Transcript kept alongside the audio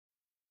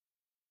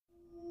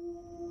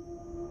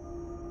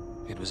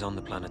It was on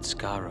the planet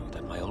Skaro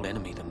that my old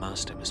enemy, the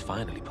Master, was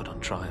finally put on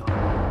trial.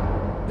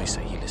 They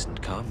say he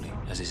listened calmly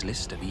as his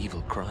list of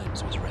evil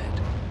crimes was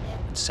read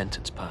and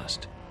sentence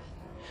passed.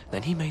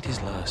 Then he made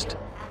his last,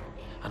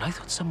 and I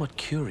thought somewhat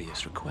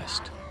curious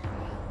request.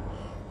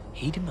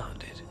 He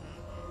demanded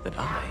that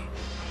I,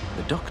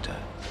 the Doctor,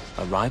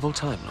 a rival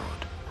Time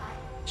Lord,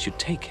 should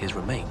take his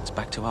remains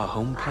back to our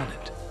home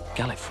planet,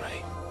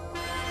 Gallifrey.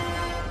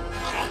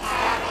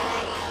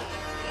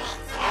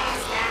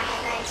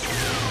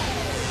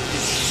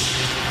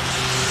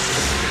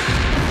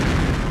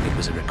 It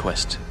was a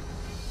request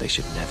they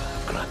should never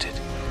have granted.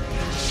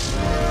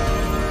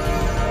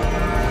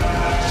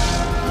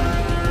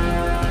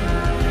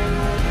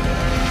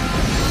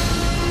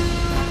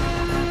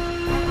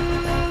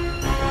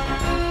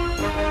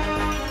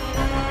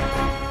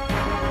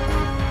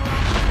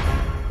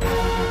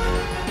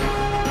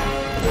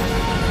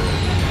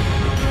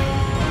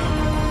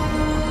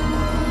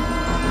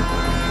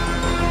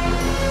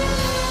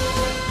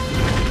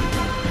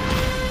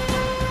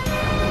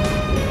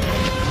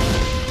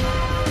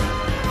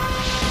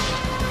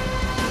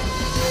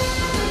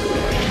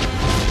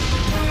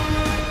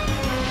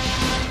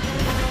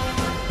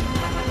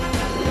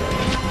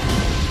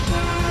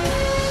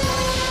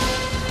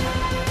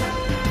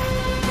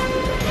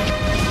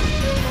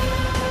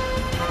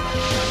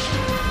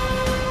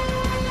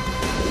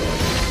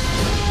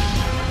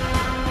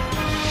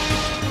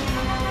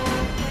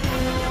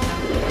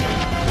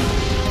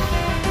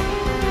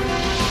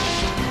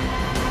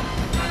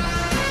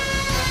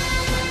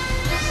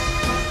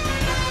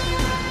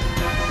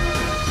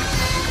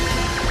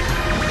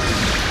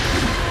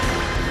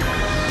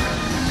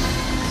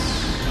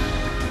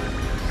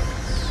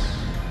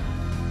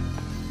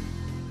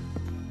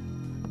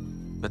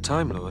 The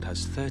Time Lord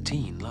has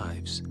 13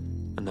 lives,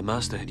 and the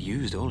Master had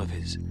used all of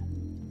his.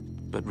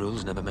 But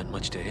rules never meant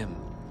much to him.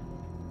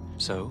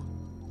 So,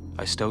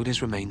 I stowed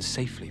his remains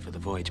safely for the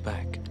voyage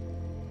back,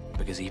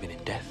 because even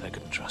in death I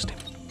couldn't trust him.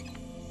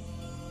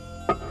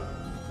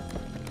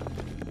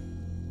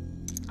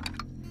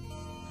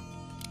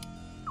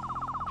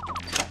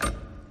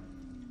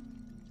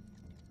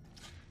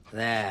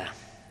 There,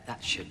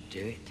 that should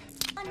do it.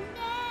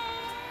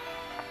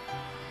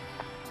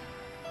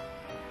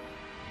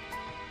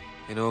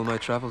 In all my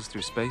travels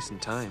through space and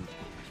time,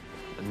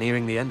 and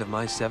nearing the end of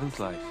my 7th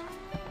life,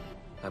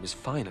 I was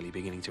finally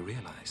beginning to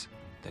realize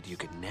that you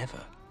could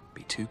never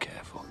be too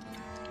careful.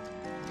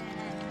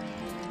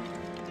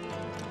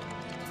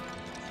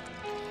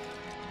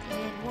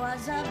 It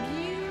was a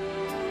beautiful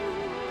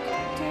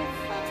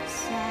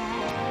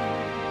sight.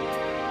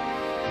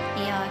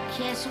 Your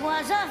kiss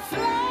was a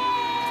flame.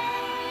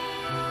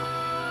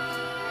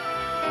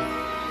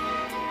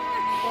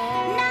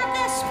 Not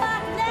the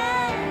spark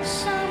that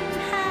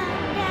somehow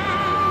died.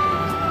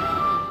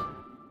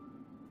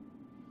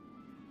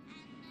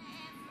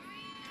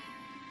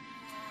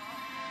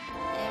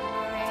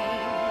 Embrace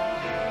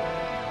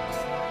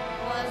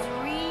was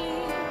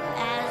real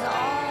as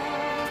all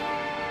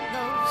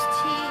those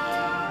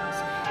tears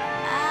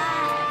I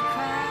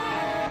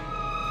cried.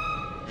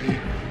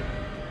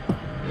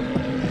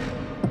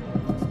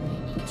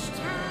 Each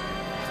time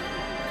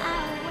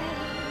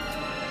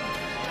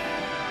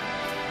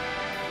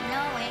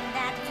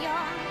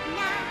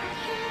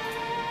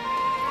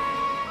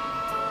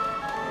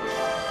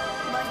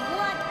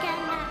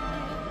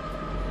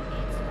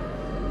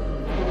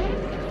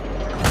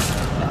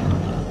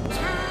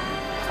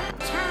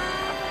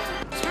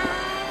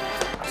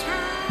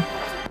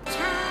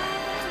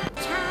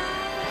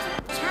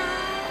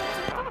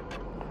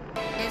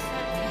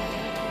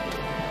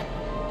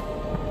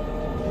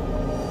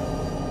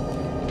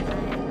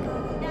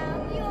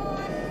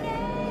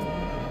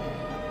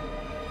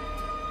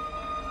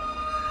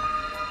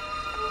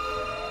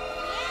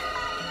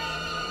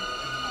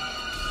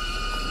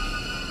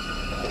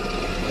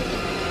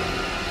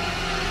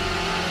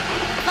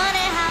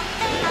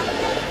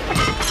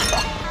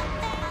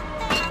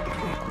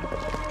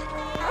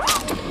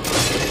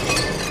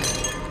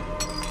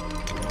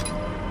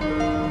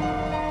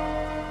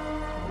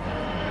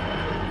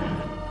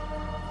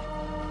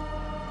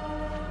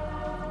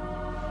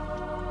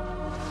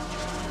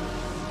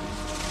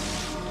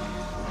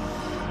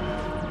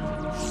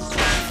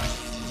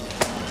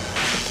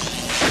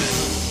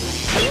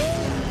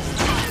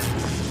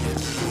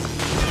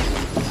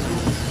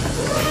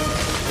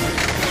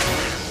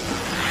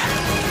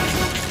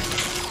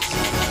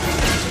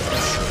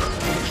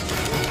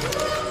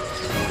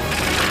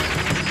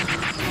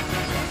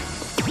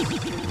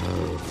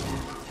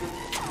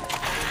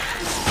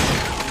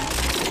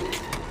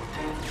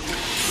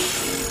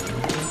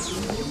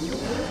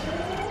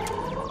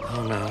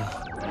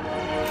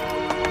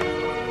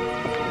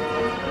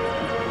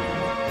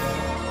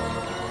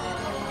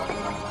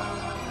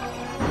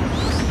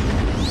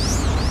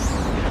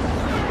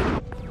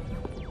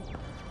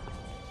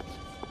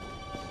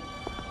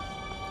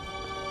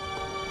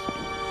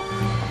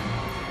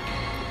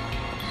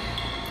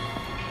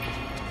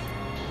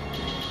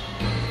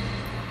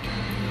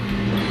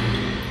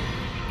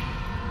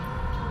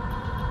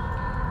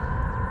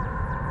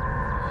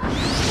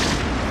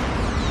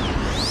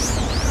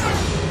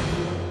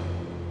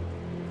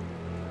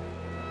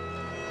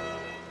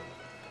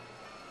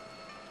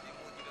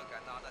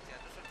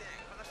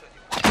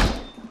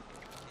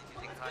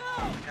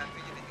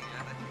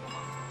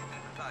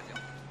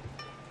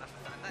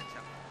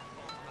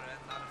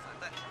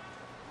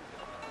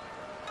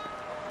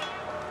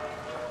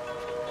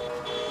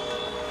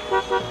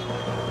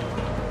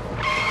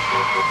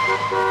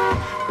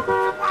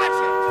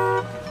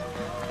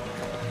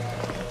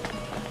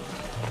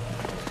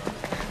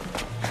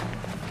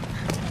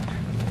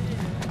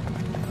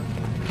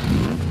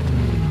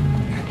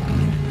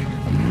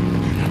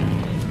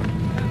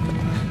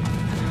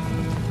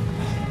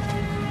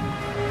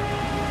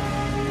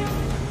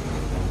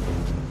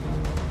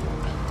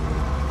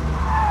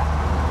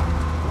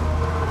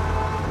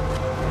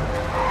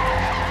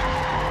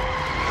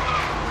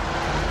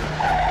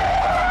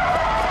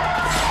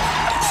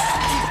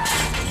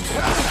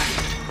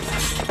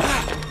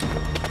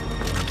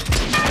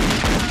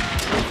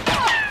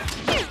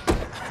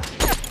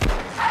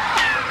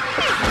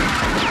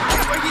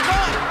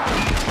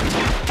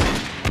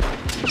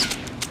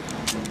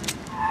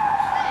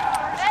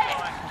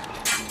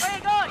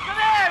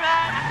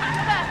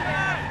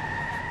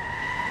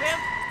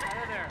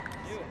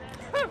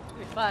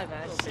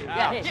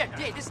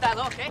Here, this style,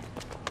 okay?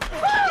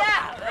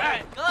 Yeah!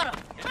 Right. Got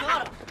him.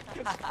 Got him.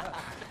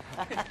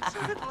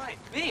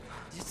 Me. Did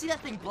you see that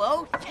thing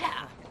blow?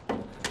 Yeah.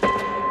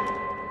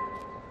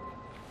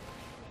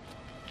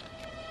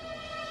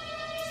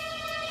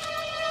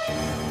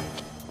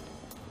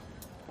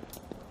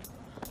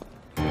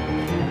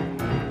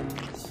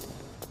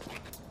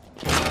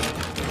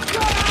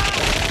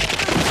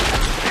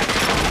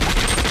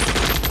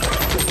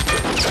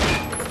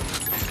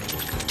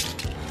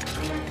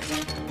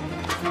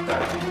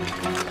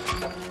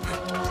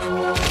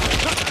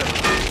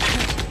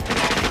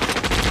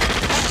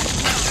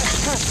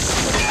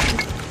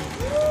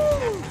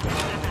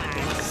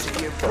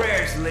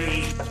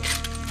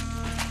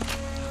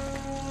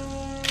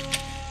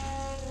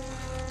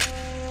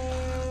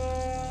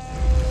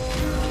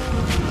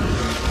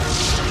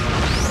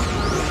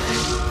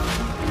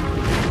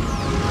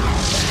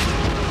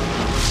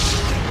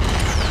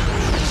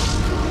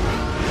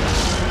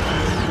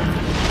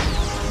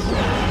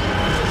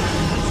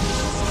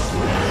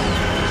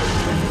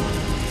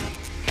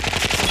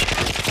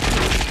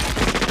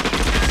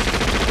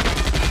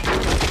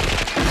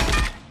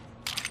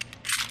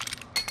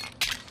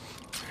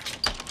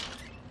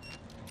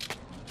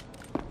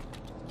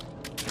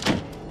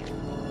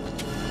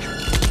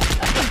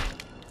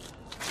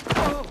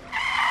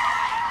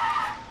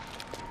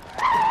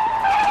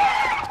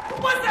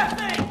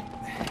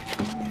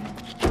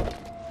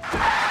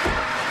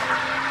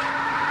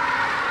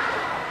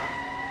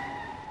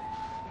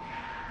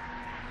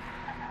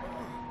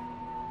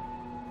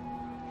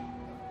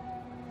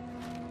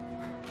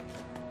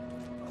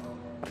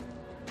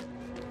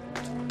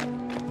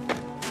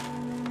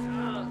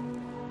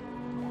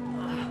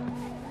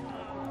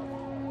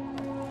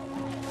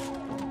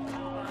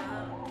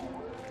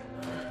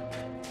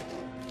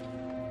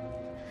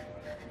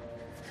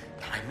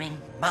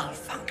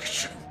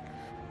 Malfunction.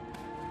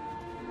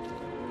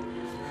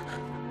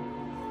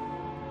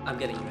 I'm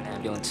getting you an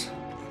ambulance.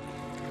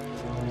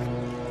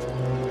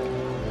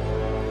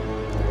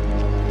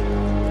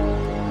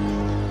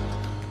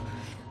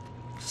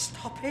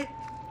 Stop it.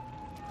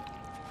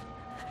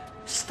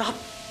 Stop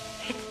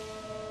it.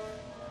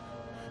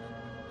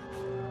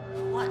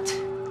 What?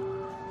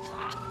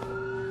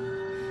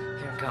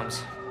 Here it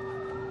comes.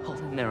 Hold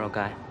him there, old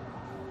guy.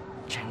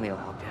 Chang Li will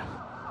help you.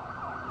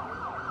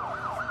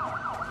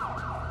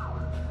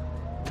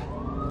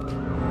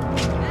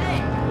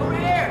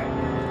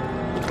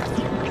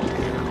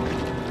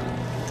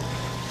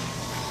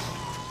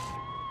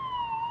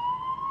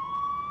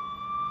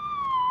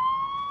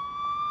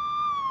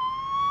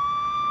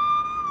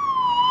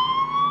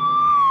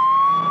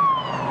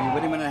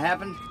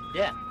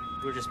 Yeah,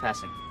 we were just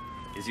passing.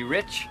 Is he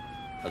rich?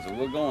 Because if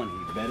we're going,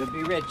 he better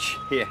be rich.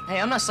 Here.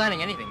 Hey, I'm not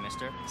signing anything,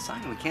 mister.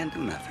 Sign, we can't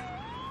do nothing.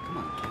 Come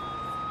on, kid.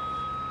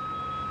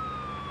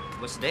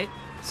 What's the date?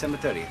 December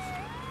 30th.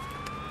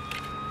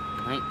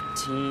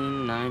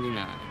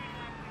 1999.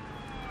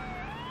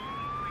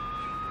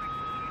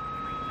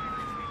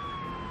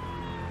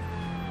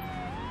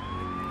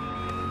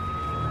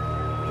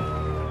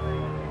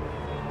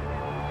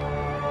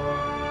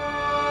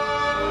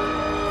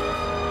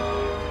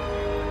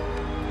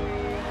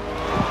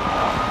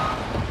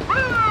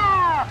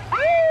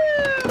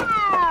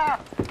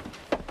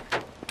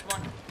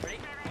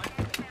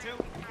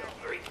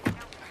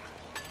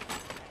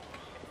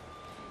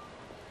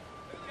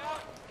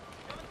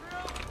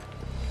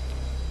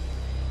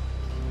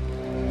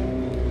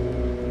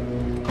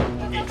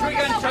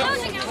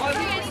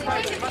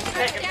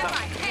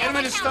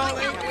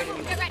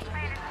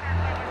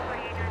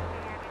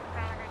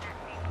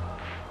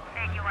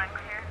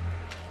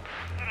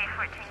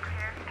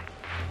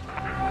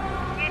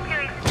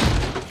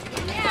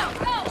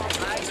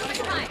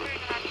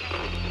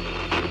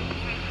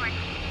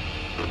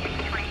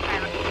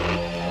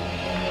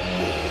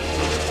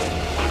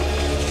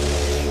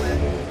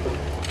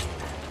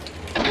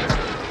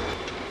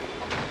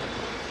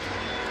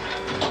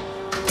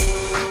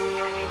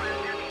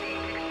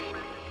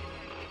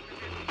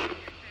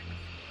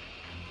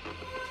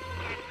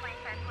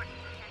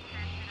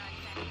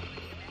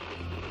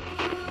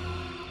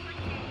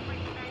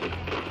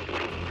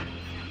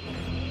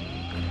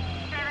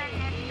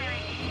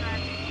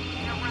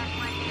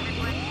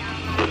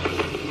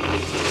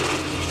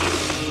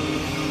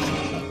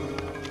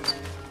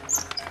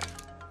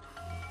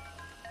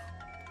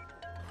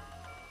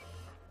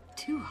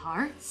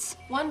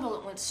 One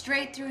bullet went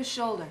straight through his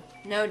shoulder.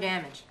 No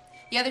damage.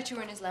 The other two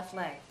are in his left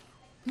leg.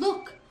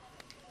 Look!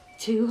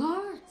 2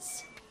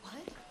 hearts.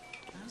 What?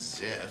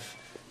 As if.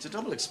 It's a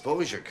double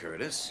exposure,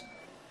 Curtis.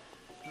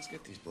 Let's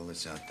get these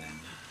bullets out then.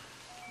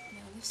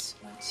 No, this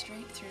went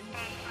straight through.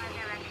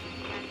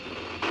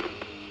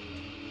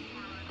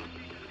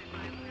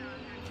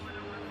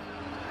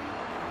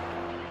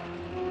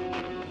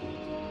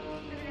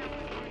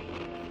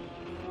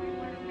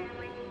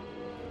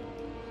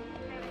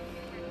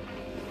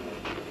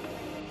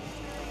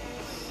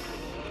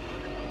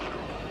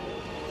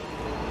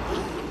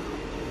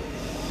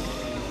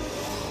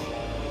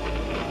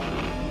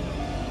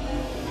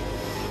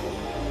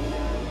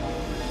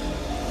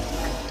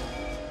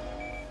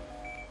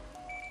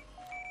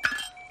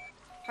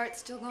 heart's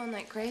still going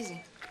like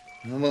crazy.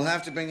 Well, we'll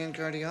have to bring in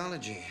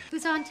cardiology.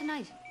 Who's on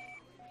tonight?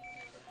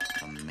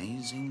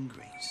 Amazing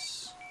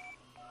Grace.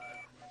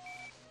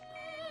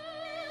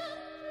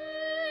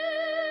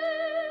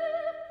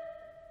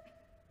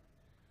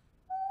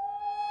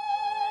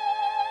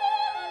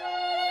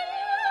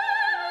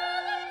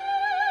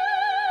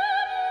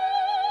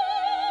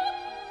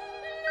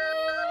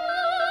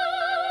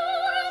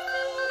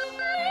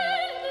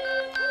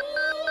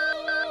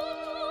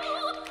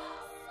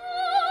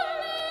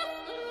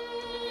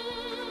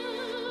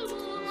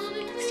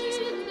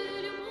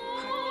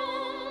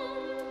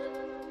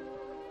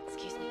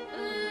 Excuse me.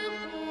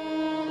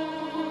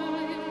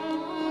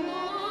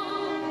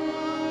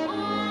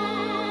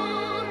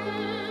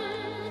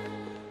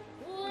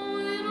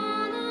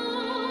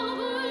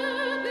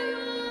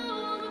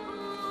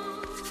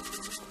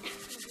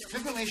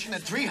 Fibrillation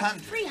at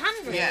 300.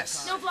 300?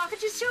 Yes. No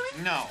blockages to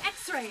it? No.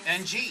 X-rays?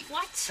 NG.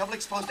 What? Double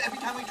exposed every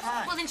time we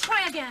try. Well, then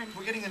try again.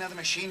 We're getting another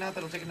machine up.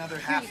 It'll take another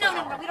half No,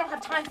 hour. no, we don't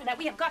have time for that.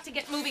 We have got to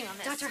get moving on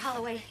this. Dr.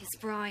 Holloway, it's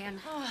Brian.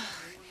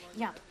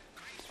 Yeah.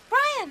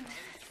 Brian!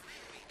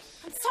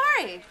 I'm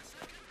sorry.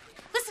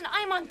 Listen,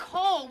 I'm on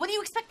call. What do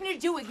you expect me to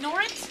do,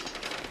 ignore it?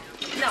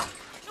 No.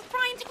 No,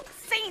 Brian, don't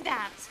say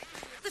that.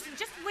 Listen,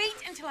 just wait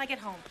until I get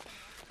home.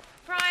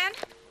 Brian?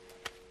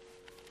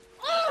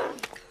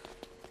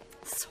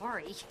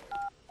 Sorry.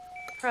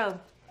 Probe.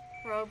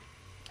 Probe.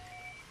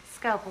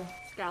 Scalpel.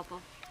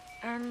 Scalpel.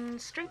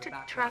 And straight to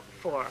track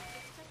 4.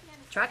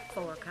 Track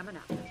 4 coming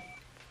up.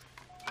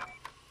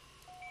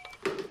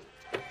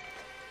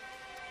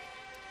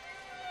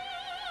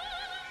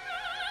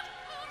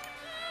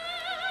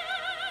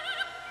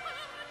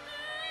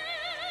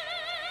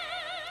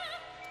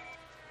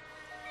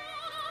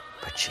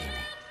 Puccini,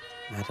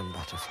 Madame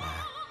Butterfly.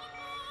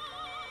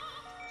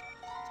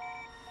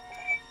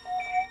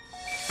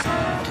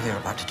 What are you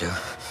about to do?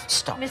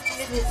 Stop.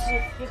 Mr.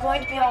 Smith, you're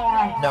going to be all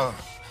right. No,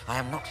 I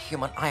am not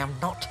human. I am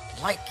not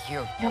like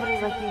you.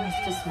 Nobody's like you,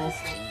 Mr. Smith.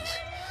 Please,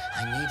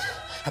 I need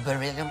a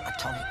beryllium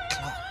atomic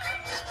clock.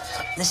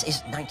 This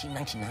is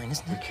 1999,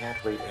 isn't We it?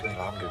 can't wait any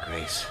longer,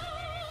 Grace.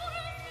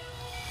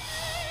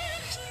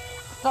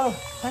 No,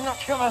 I'm not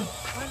human.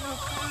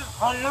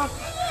 I'm not.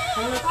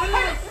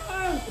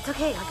 It's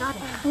okay, I got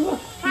it.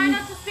 Try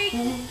not to speak,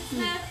 Mr.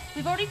 Smith.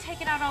 We've already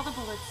taken out all the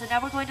bullets, so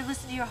now we're going to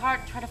listen to your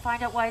heart and try to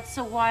find out why it's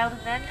so wild,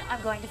 and then I'm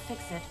going to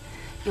fix it.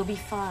 You'll be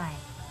fine.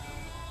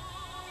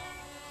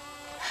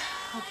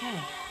 Okay.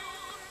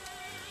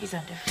 He's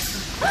under.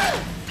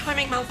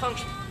 Timing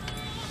malfunction.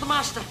 The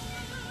master.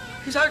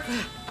 He's out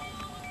there.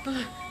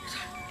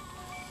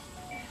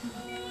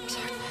 He's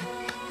out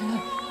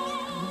there.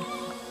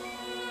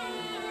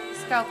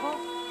 Scalpel.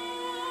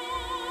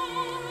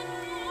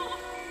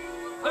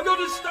 I'm going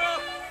to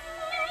stop.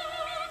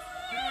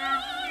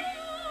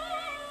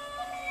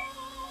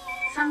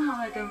 Somehow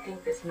I don't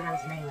think this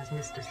man's name is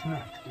Mr.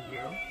 Smith, do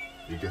you?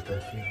 You get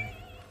that feeling?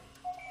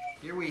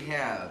 Here we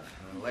have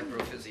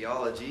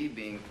electrophysiology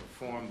being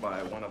performed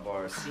by one of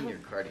our senior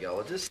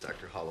cardiologists,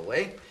 Dr.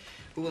 Holloway,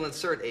 who will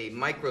insert a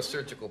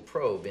microsurgical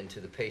probe into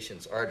the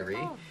patient's artery,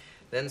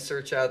 then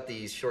search out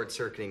the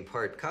short-circuiting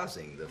part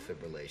causing the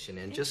fibrillation,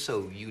 and just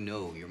so you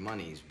know your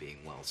money's being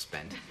well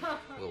spent,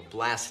 we'll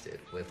blast it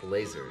with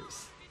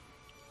lasers.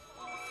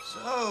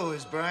 So,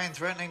 is Brian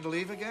threatening to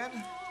leave again?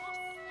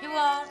 He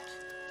won't.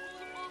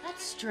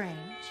 That's strange.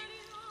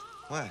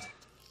 What?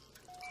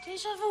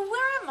 Deja vu,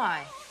 where am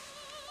I?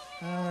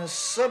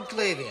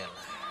 Subclavian.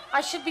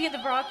 I should be in the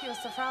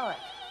brachiocephalic.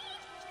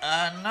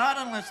 Not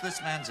unless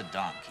this man's a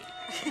donkey.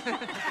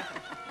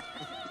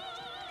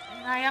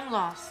 I am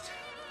lost.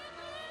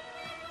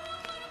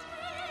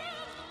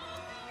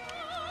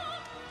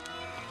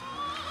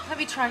 Let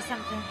me try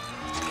something.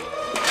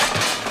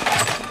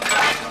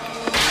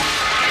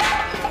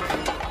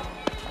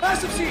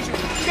 Massive seizure.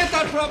 Get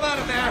that probe out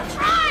of there.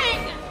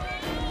 Trying!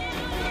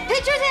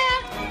 Picture's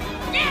in!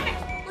 Damn it!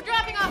 We're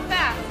dropping off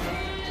fast.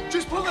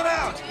 Just pull it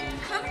out.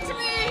 Come to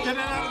me! Get it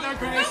out of there, No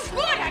Grace.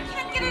 good! I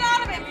can't get it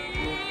out of him!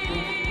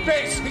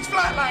 Grace, he's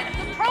flatlining.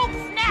 The probe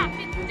snapped.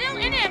 It's still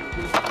in him.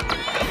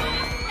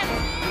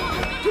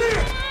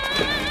 Clear.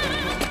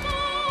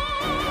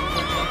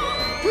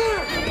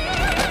 Clear.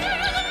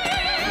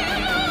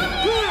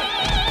 Clear.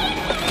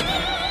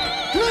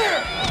 Clear.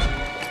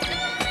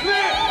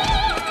 Clear.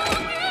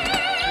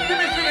 Give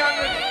me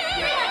 300.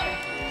 Clear.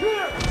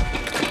 Clear.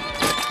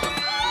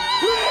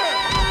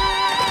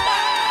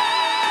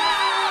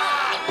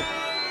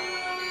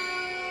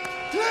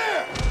 Clear.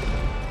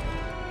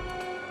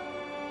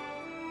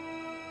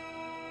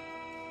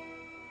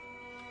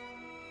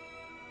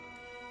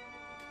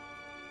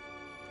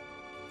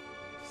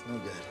 It's no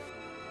good.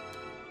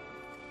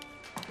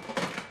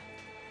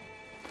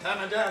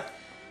 Time of death.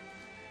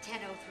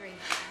 10:03.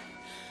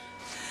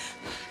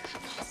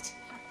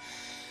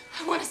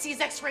 I want to see his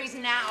x-rays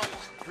now.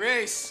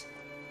 Grace.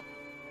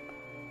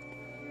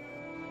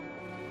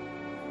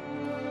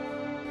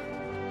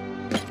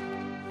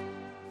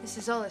 This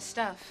is all his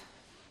stuff.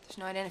 There's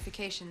no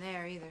identification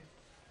there either.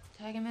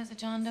 Tag him as a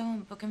John Doe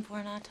and book him for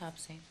an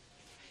autopsy.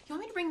 You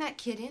want me to bring that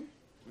kid in?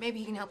 Maybe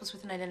he can help us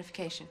with an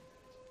identification.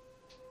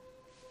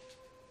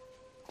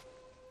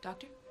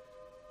 Doctor?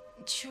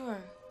 Sure.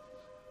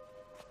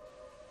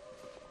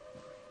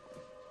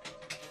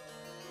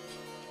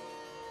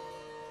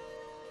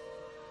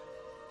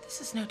 This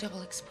is no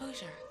double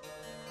exposure.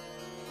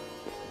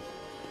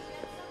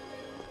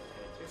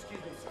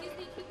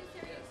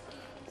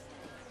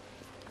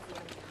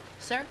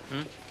 Sir?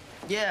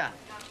 Yeah.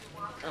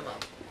 I'm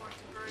up.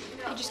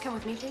 Could you just come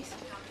with me, please?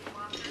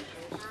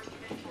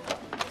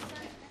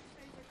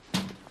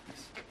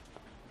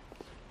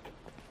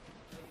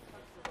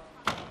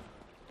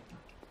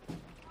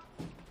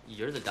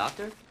 You're the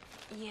doctor?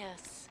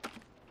 Yes.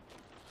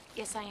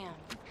 Yes, I am.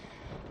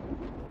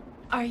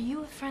 Are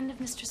you a friend of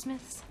Mr.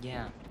 Smith's?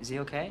 Yeah. Is he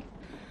okay?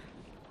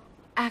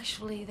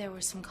 Actually, there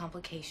were some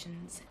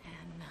complications,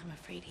 and I'm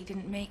afraid he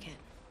didn't make it.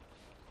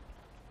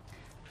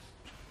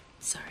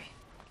 Sorry.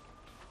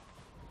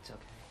 It's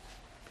okay.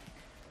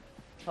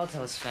 I'll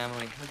tell his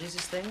family. Are these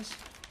his things?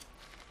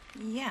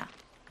 Yeah.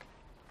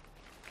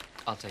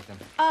 I'll take them.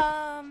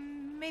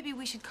 Maybe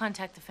we should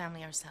contact the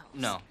family ourselves.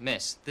 No,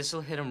 miss.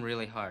 This'll hit him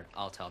really hard.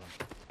 I'll tell them.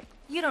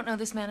 You don't know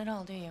this man at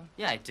all, do you?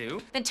 Yeah, I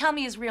do. Then tell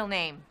me his real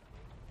name.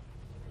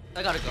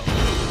 I gotta go.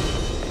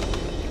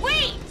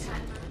 Wait!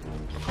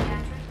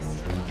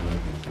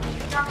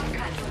 Dr.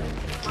 Cutler,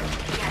 for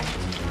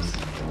pediatrics.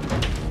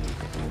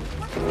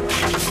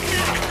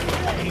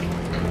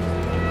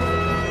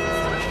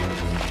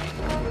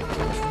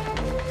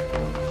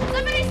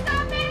 Somebody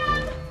stop him!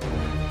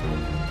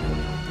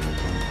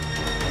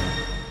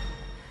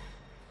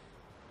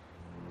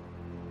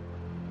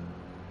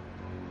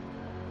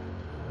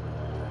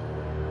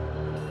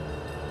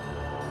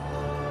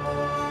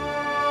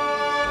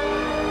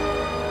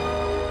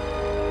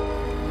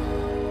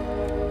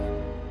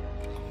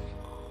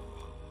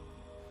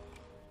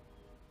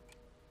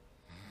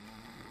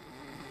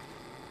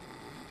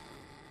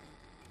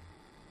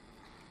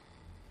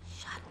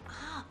 Shut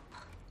up.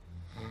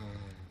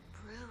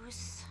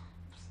 Bruce,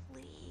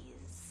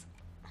 please.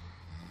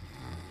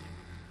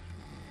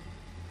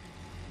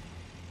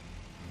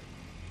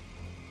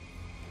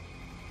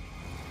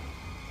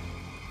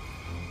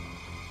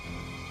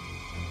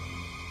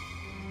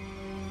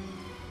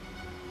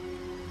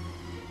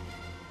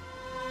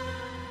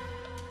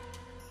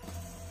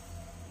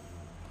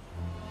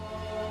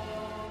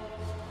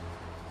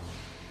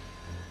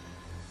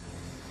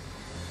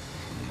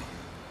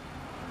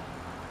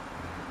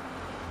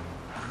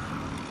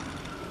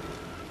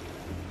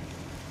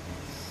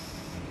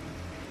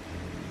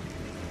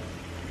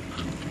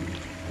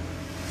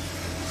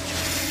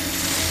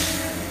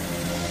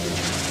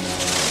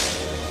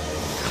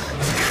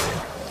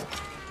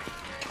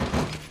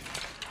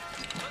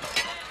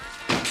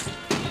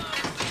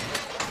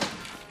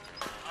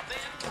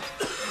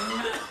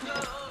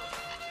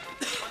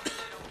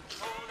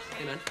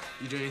 Hey, man.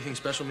 You doing anything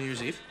special New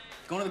Year's Eve?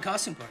 Going to the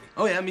costume party.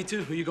 Oh, yeah, me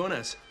too. Who you going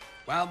as?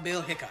 Wild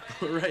Bill Hickok.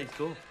 All right,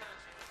 cool.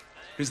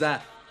 Who's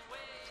that?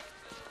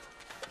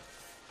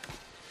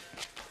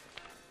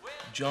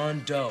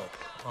 John Doe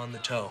on the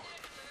toe.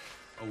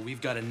 Oh,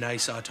 we've got a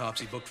nice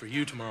autopsy booked for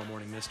you tomorrow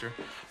morning, mister.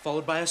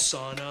 Followed by a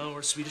sauna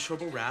or Swedish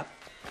herbal wrap.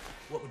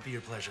 What would be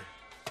your pleasure?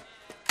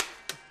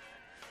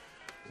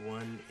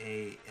 1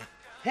 a.m.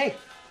 Hey!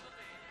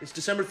 It's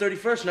December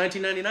 31st,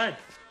 1999.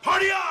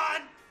 Party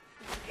on!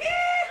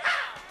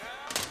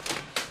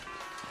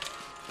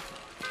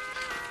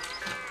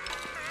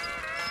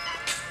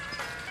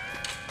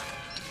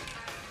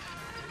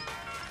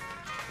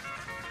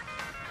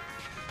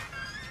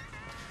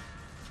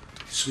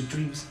 Sweet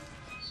dreams.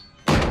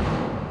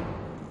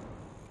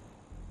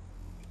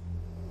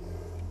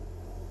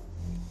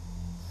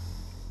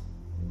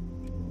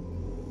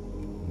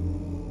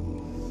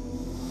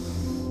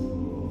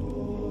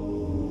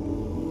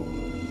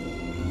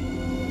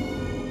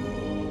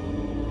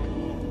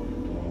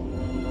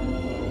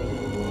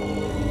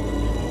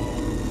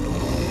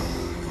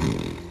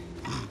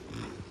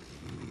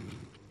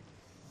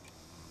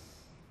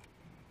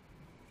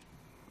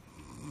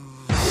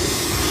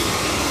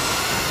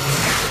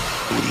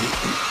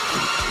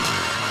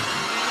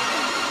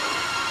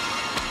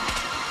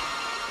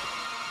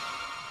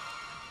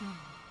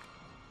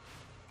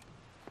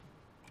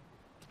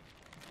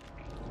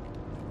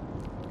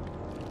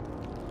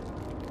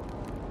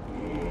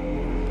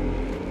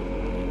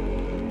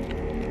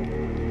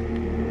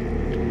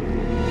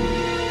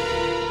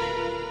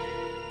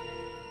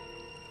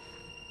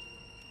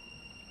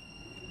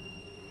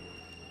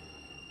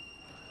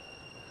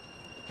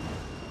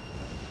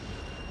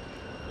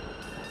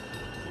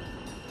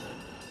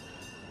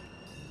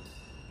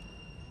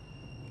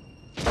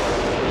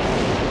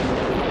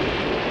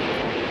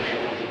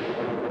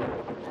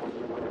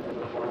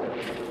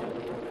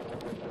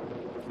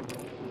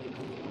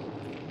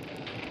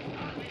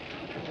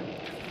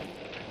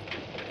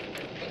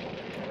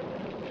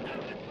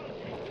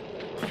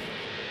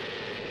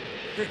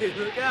 Hey,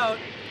 look out.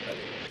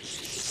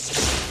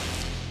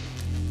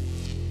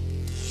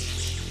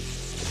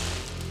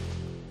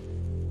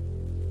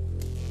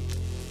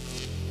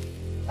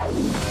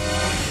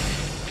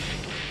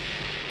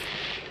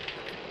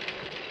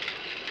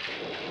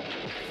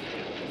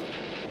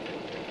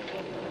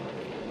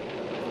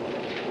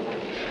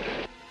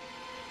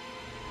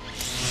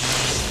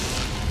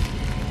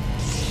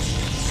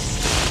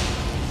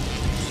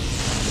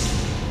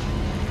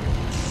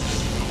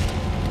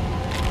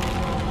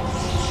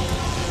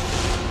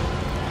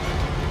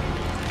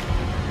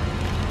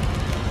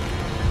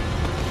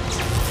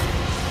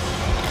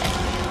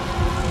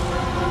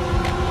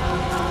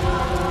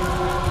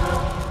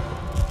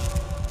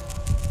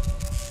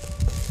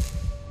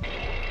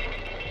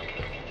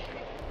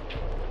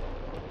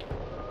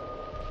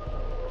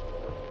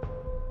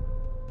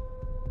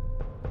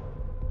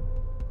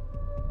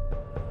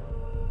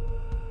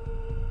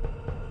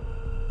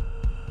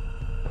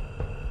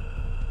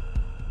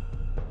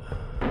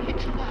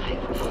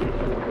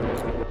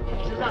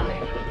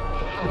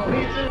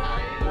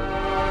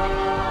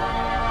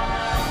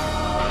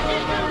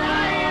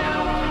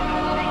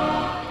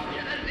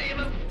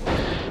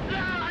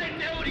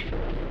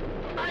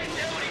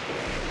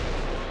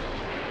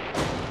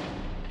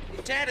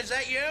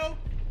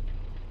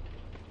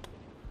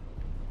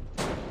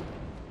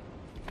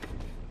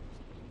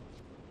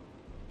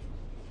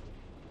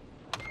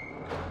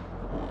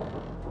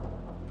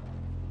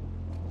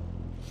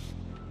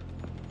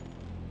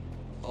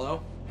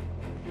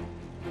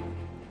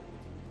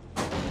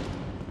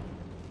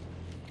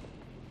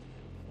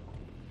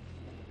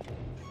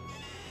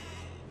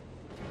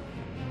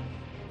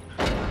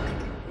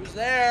 Who's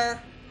there?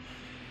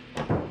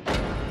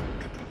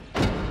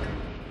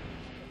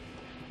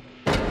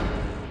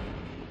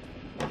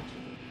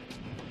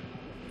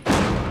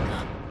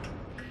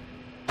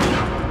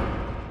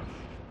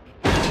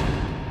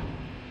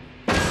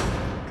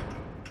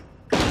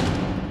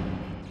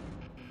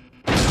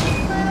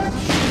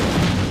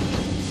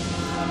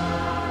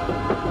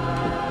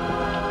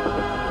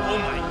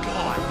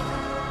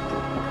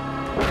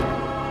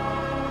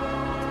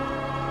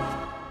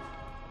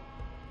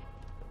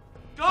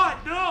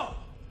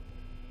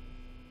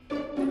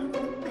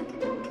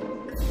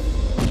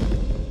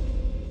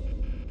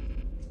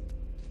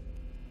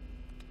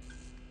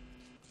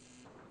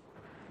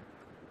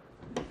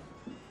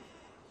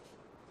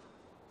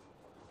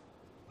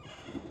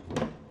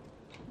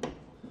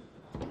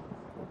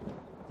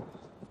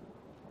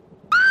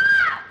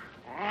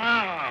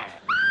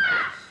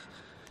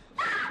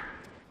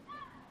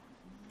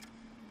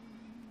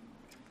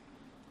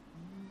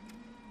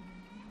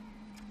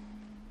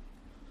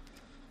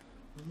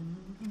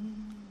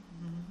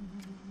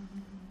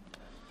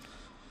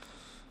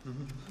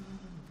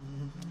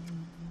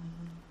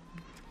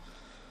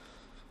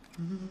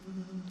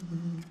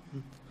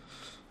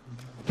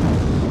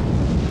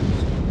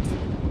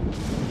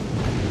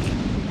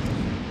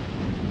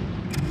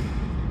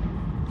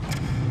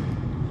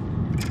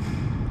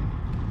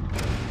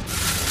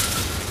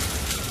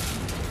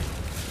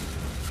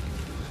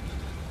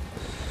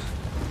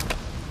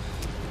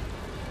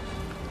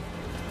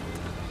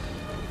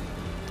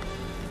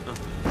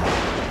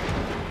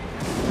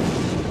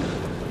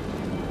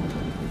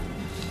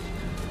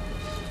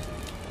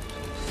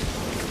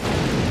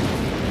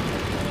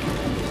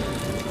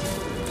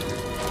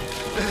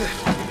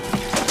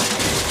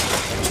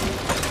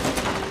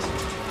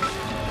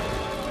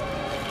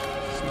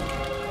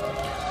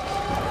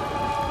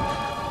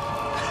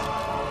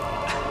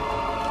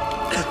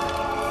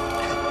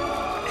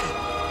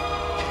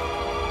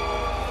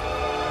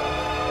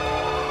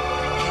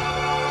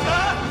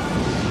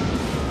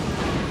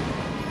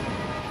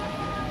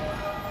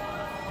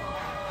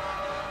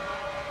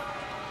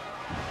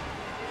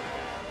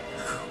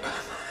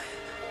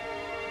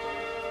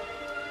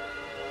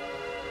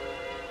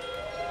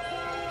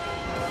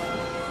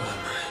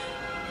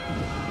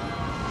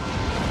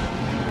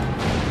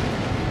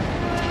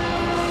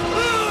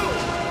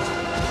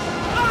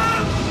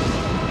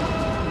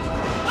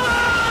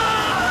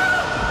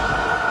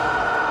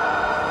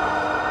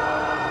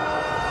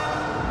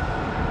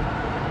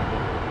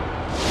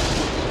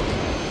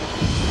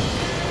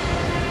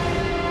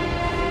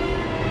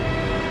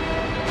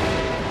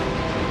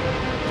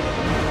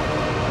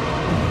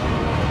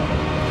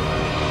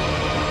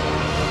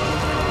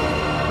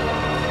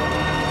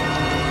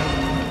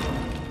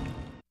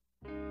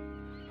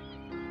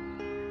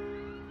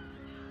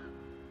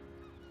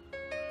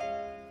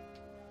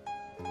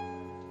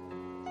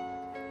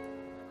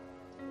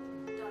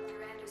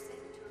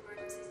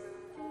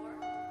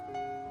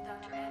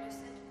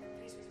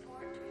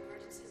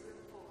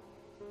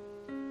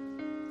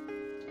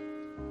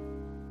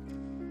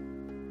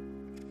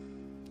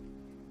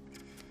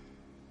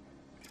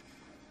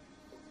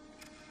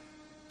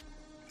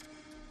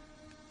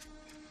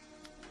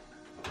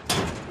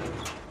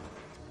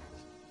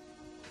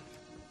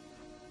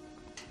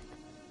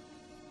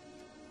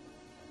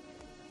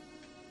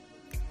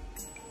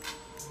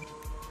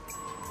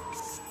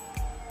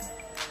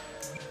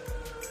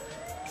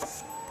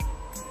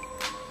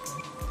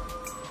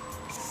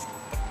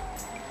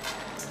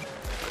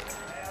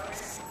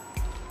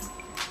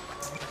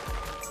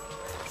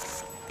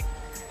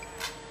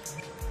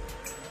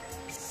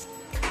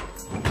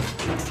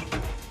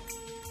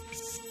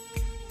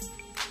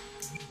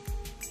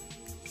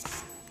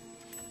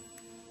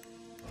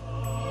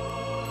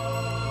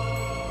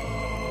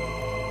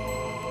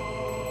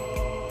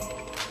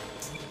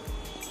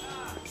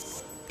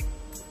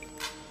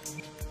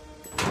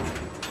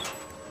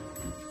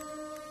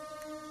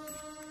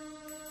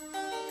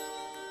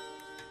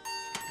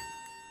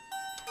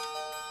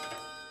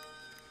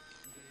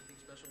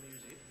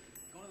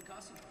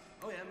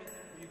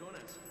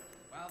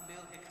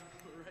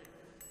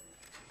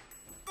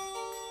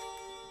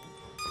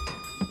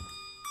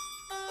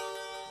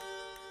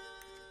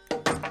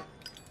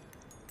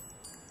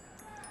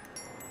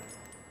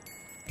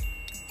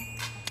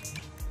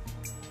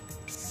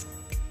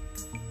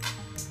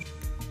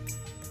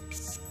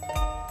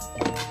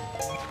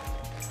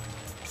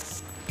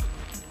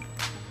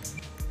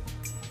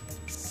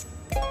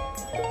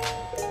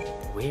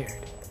 Weird.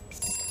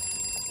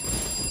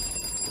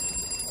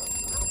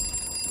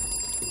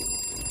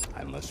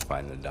 I must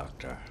find the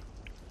doctor.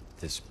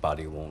 This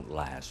body won't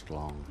last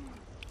long.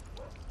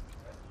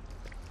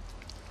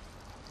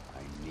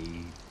 I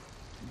need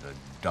the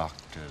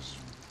doctor's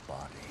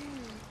body.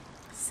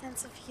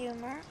 Sense of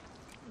humor.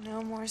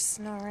 No more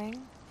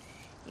snoring.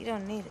 You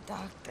don't need a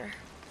doctor.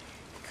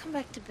 Come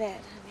back to bed,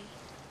 honey.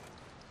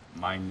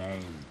 My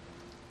name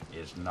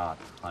is not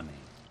Honey.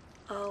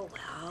 Oh,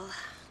 well.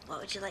 What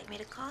would you like me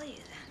to call you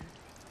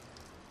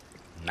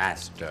then?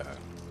 Master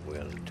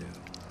will do.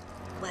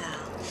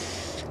 Well,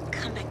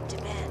 come back to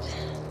bed,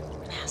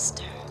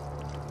 Master.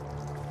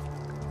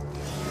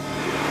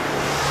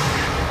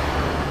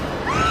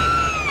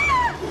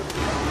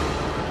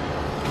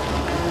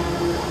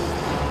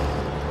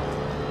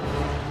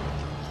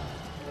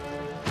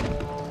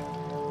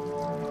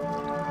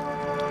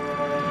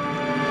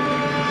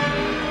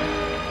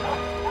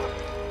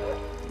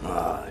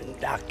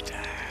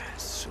 Doctor,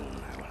 soon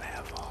I will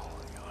have all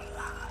your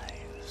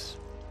lives.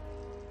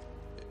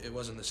 It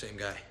wasn't the same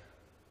guy.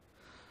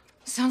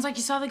 Sounds like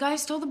you saw the guy who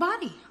stole the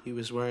body. He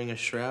was wearing a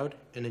shroud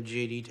and a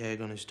JD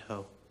tag on his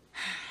toe.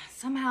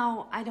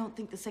 Somehow, I don't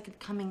think the second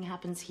coming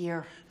happens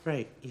here.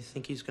 Right. You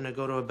think he's gonna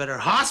go to a better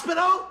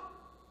hospital?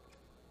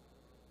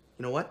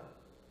 You know what?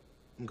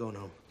 I'm going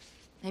home.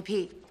 Hey,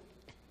 Pete.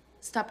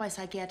 Stop by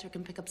psychiatric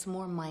and pick up some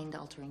more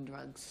mind-altering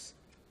drugs.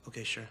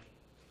 Okay, sure.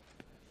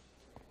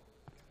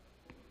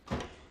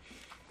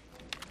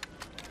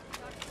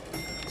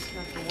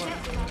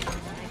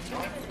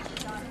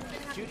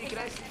 Judy, can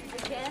I see you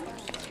again?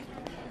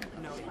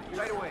 No,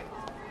 right away.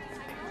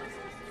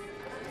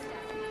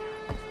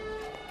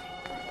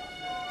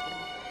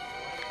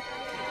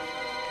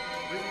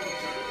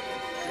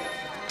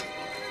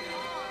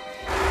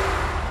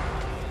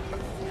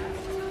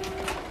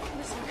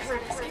 Listen,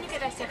 Curtis, can you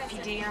get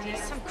SFPD on me?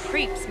 Some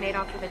creeps made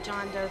off with a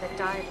John Doe that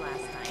died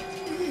last night.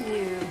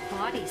 Ew,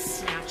 body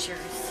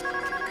snatchers.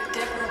 Good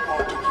day for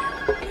reporting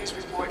you. Please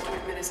report to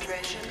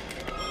administration.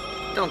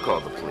 Don't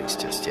call the police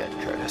just yet,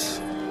 Curtis.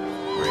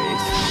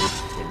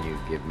 Grace, can you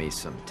give me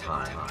some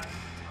time?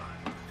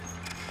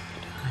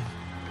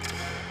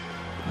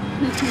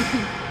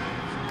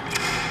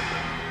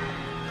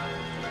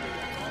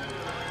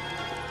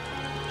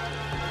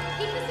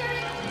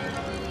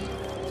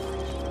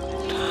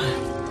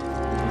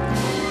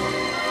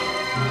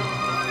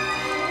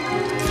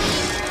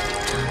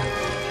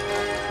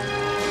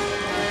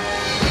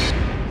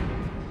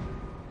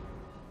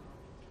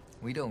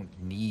 We don't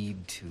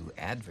need to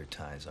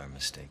advertise our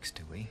mistakes,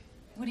 do we?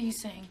 What are you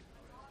saying?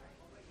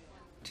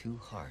 2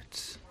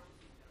 hearts.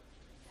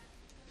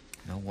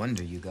 No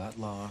wonder you got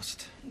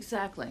lost.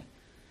 Exactly.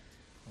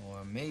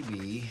 Or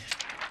maybe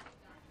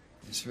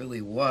this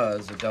really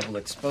was a double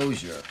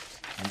exposure.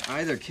 In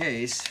either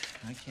case,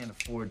 I can't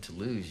afford to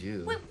lose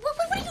you. Wait, what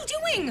are you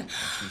doing? What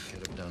you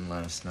should have done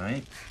last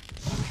night.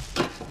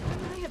 Am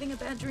I having a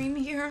bad dream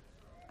here?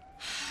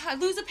 I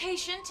lose a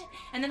patient,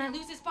 and then I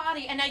lose his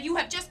body, and now you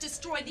have just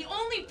destroyed the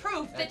only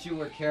proof that you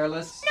were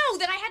careless? No,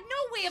 that I had no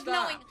way of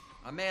knowing.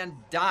 A man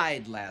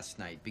died last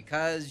night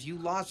because you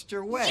lost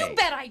your way. You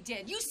bet I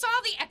did. You saw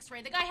the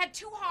x-ray. The guy had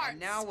 2 hearts. And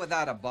now,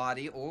 without a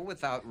body or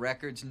without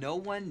records, no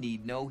one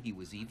need know he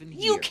was even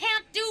here. You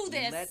can't do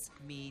this. Let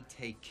me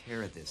take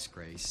care of this,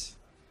 Grace.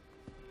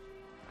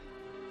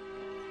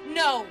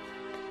 No.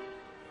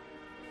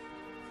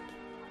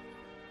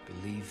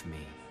 Believe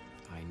me,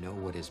 I know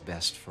what is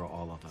best for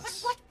all of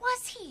us. What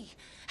was he?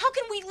 How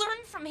can we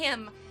learn from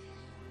him?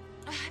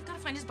 I've got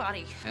to find his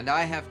body. And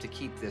I have to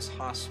keep this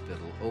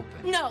hospital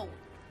open. No.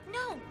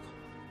 No.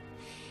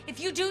 If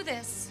you do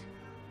this,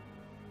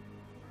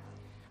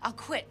 I'll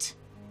quit.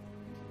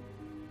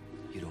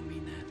 You don't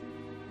mean that.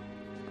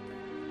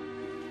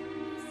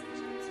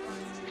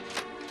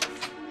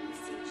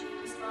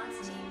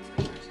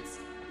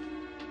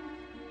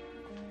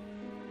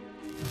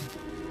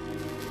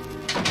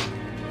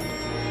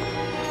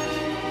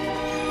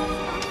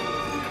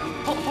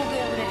 Hold the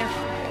elevator.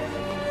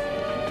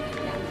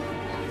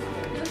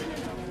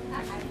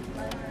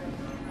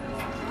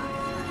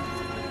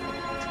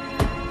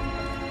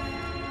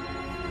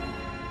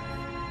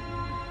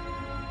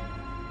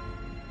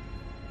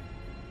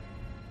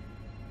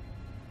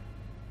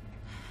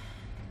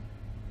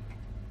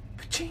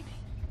 Jeannie,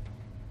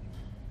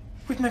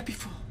 we've met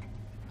before.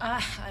 I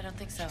don't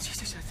think so.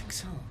 Yes, I think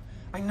so.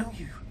 I know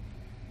you.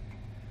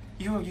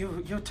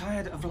 You're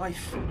tired of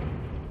life,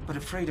 but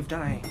afraid of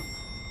dying.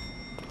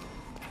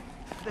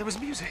 There was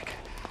music.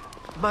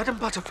 Madam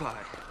Butterfly.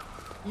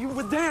 You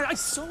were there. I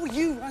saw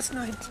you last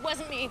night. It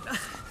wasn't me.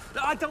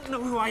 I don't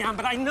know who I am,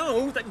 but I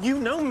know that you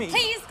know me.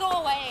 Please go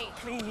away.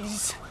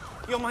 Please.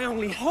 You're my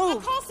only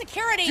hope. I'll call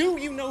security. Do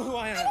you know who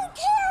I am? I don't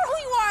care who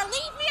you are.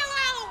 Leave me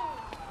alone.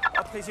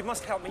 Oh, please, you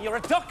must help me. You're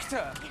a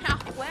doctor. Yeah,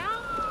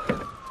 well,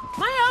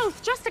 my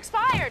oath just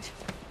expired.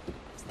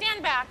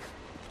 Stand back.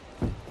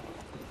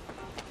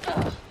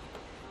 Ugh.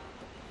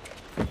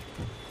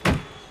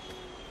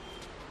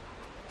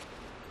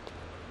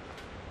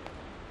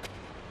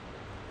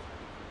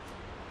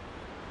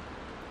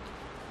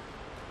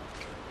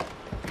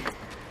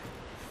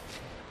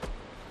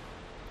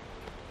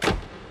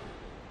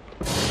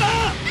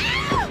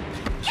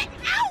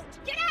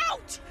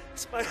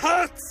 My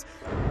heart!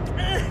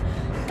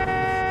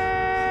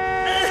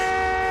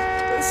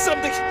 There's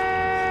something...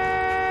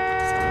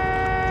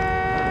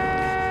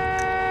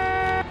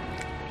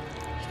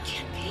 It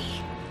can't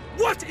be.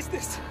 What is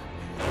this?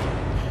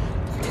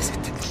 What is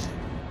it?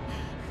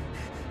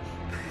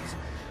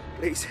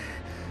 Please.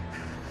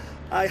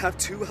 I have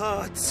 2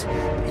 hearts.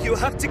 You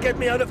have to get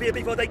me out of here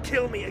before they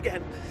kill me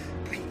again.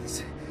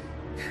 Please.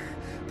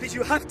 but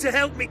you have to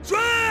help me.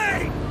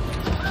 Try!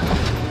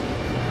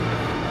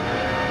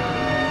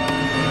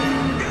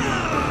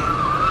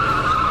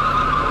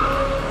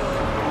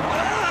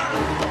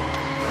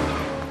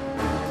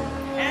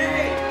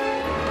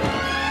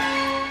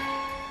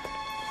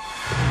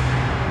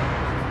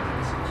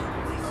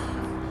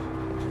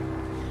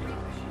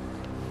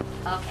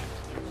 Okay.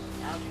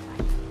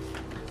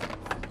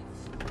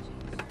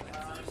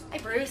 Hey,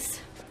 Bruce.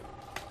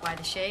 Why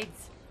the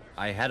shades?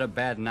 I had a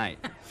bad night.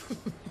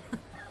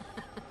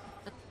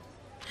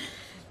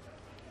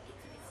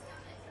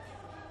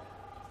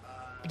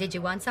 Did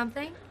you want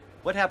something?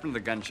 What happened to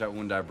the gunshot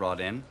wound I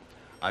brought in?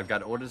 I've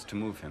got orders to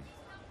move him.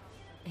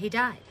 He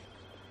died.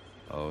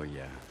 Oh,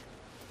 yeah.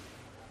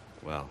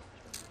 Well,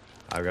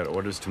 I've got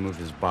orders to move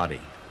his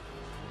body.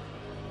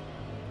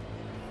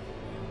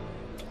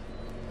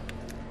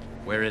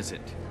 Where is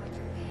it?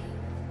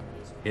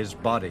 His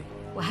body.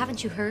 Well,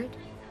 haven't you heard?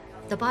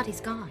 The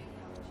body's gone.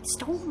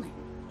 Stolen.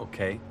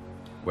 Okay.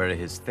 Where are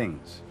his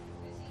things?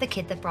 The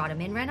kid that brought him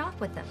in ran off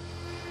with them.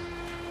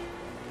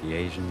 The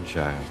Asian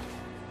child.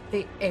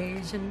 The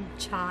Asian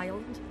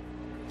child?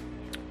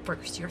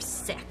 Bruce, you're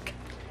sick.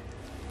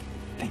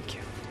 Thank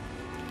you.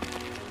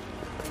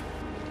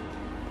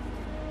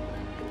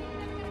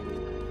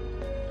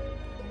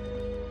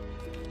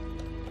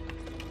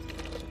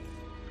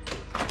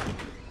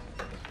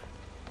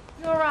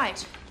 You all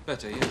right?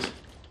 Better, yes.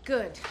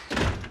 Good.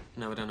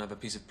 Now I don't have a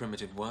piece of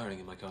primitive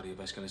wiring in my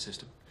cardiovascular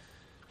system.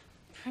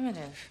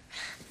 Primitive.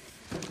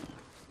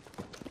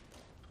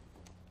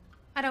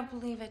 I don't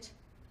believe it.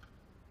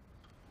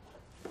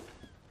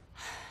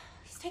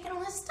 He's taking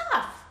all his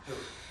stuff. Who?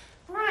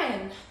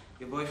 Brian.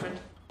 Your boyfriend?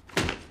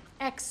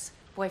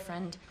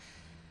 Ex-boyfriend.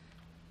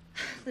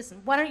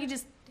 Listen, why don't you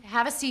just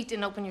have a seat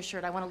and open your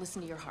shirt? I want to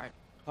listen to your heart.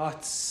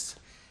 Hearts.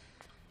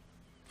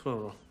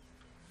 Plural.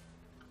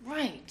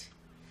 Right.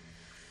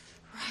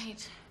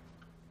 Right.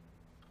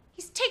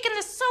 He's taken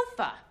the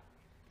sofa.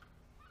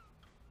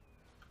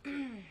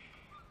 Come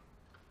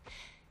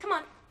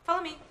on,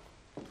 follow me.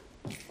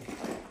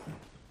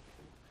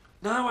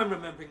 Now I'm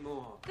remembering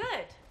more.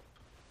 Good.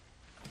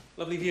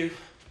 Lovely view.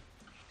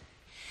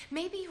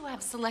 Maybe you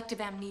have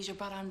selective amnesia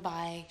brought on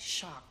by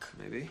shock.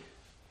 Maybe.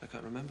 I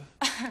can't remember.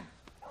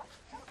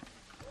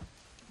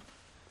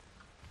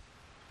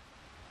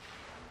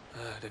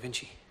 Da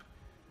Vinci.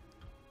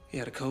 He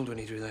had a cold when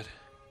he drew that.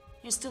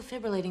 You're still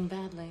fibrillating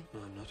badly.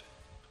 No, I'm not.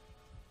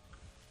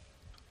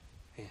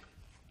 Here.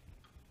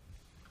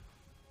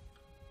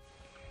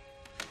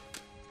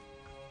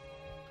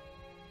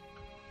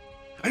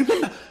 I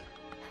remember!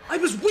 I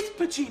was with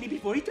Pacini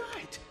before he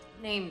died.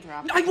 Name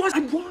drop. I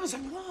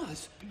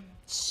was.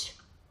 Shh.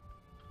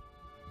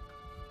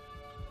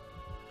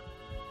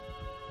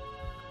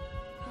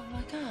 Oh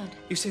my God.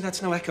 You say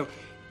that's no echo.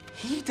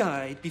 He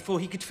died before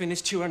he could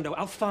finish Turandot.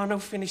 Alfano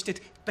finished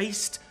it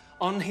based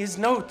on his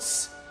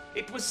notes.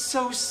 It was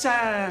so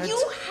sad.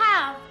 You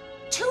have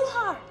two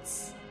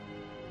hearts.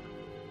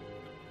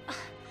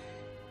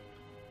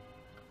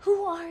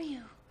 Who are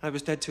you? I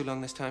was dead too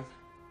long this time.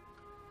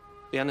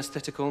 The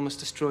anesthetic almost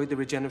destroyed the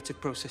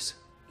regenerative process.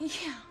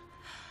 Yeah.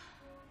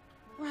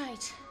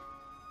 Right.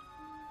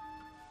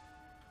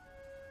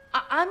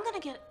 I'm gonna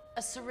get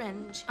a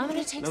syringe. I'm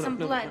gonna take some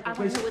blood. I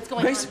want to know what's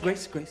going on.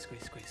 Grace.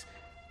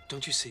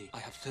 Don't you see? I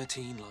have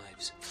 13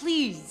 lives.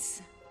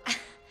 Please.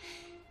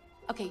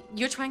 Okay,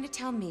 you're trying to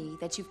tell me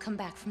that you've come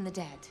back from the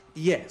dead.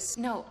 Yes.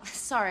 No,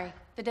 sorry.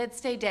 The dead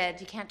stay dead.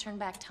 You can't turn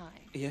back time.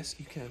 Yes,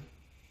 you can.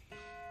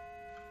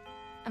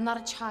 I'm not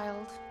a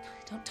child.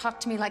 Don't talk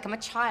to me like I'm a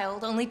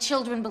child. Only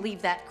children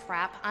believe that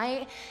crap.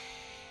 I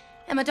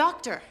am a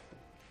doctor.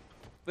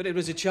 But it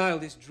was a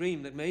childish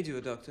dream that made you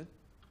a doctor.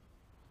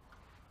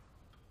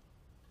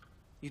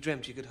 You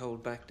dreamt you could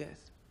hold back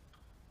death.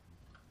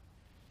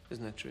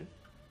 Isn't that true?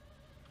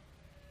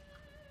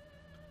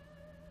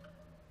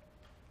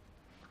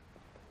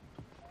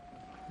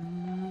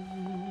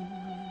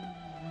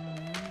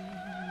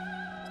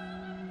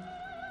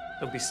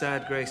 Don't be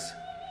sad, Grace.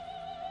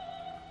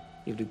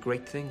 You'll do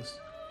great things.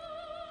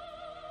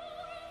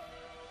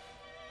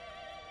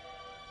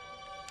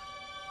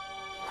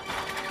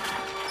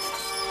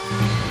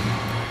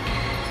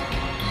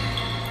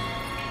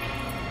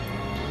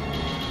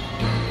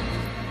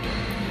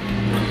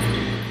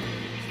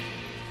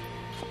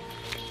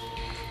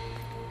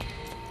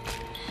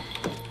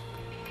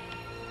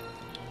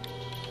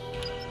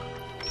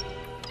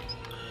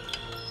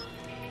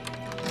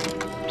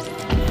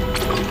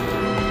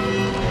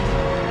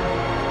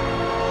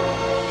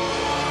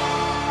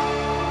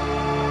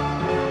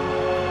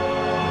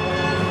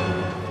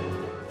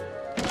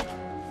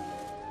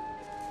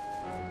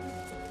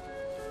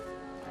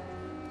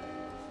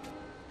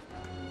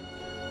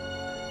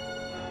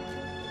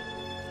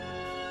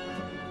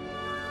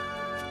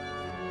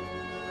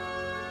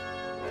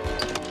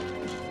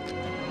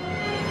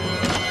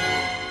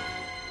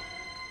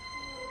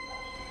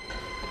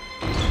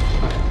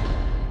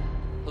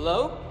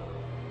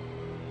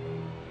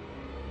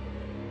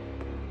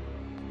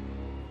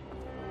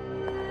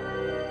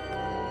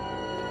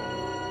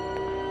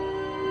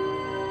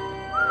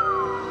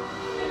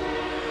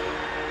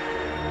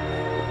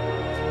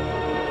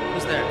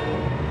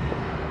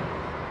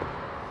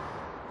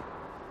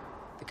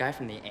 guy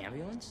from the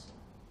ambulance?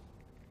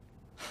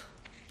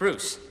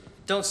 Bruce,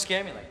 don't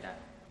scare me like that.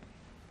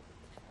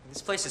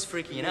 This place is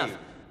freaky enough.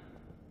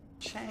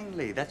 Chang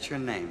Li, that's your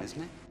name,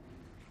 isn't it?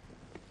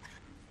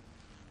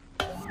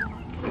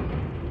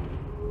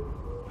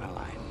 Well,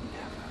 I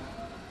never.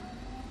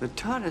 The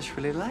TARDIS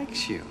really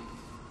likes you.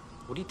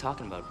 What are you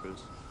talking about,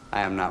 Bruce?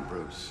 I am not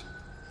Bruce.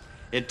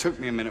 It took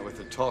me a minute with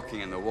the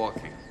talking and the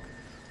walking,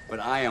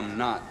 but I am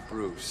not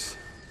Bruce.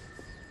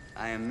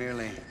 I am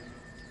merely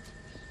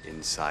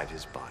inside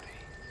his body.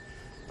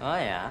 Oh,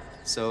 yeah?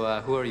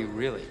 So, who are you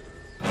really?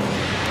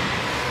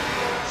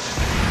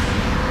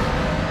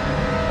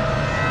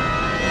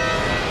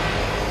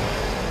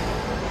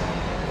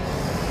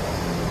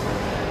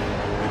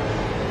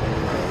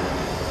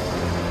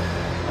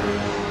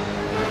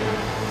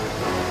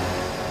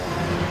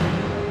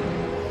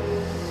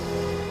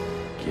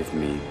 Give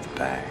me the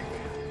bag.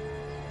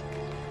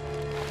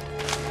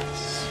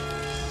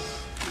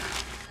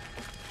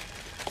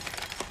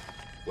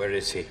 Where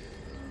is he?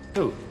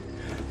 Who?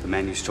 The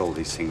man you stole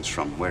these things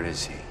from. Where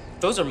is he?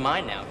 Those are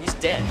mine now. He's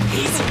dead.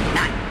 He's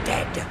not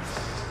dead.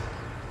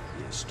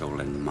 He has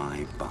stolen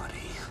my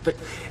body. But...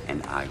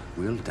 And I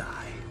will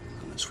die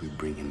unless we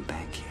bring him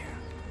back here.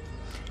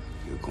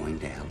 You're going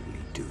to help me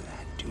do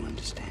that. Do you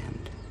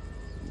understand?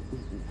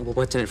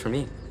 What's in it for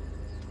me?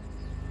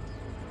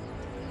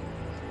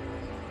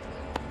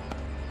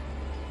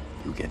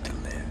 You get to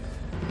live.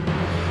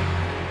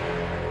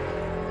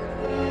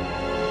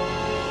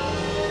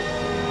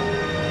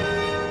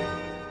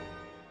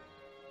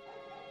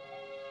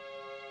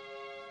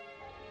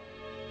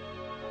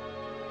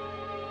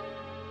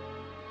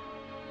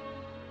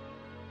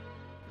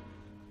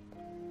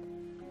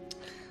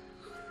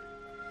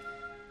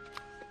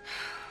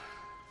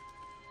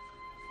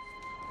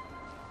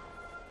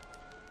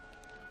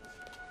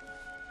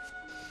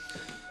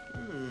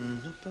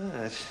 Not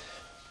bad.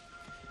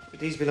 But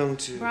these belong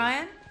to...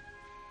 Brian?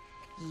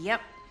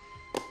 Yep.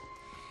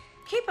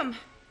 Keep them.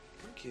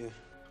 Thank you.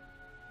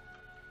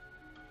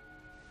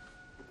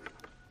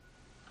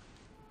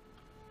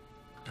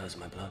 That was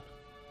my blood.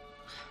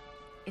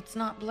 It's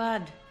not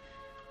blood.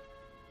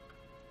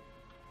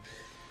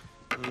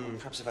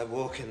 Perhaps if I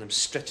walk in them,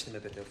 stretch them a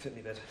bit, they'll fit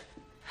me better.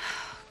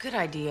 Good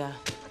idea.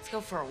 Let's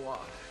go for a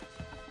walk.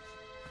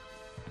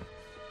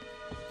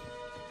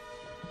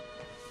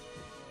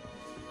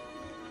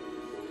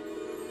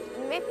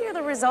 Maybe you're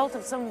the result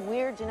of some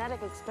weird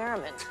genetic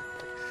experiment.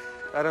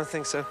 I don't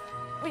think so.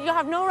 But you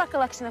have no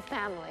recollection of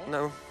family.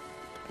 No.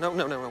 No,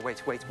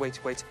 wait.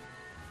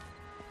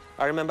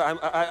 I remember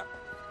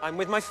I'm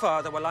with my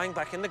father. We're lying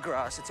back in the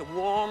grass. It's a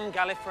warm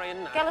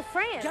Gallifreyan night.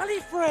 Gallifreyan?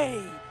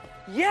 Gallifrey!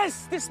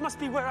 Yes, this must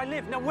be where I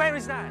live. Now, where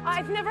is that?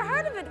 I've never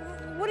heard of it.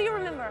 What do you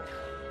remember?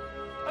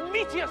 A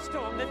meteor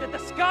storm. The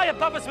sky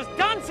above us was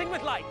dancing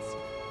with lights.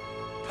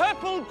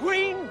 Purple,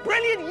 green,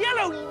 brilliant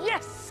yellow,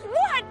 yes!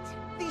 What?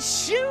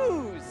 These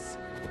shoes!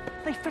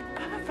 They fit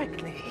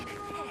perfectly.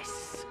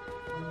 Yes.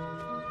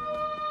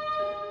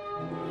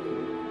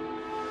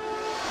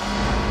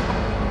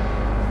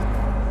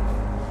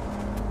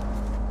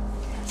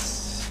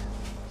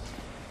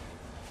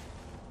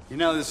 You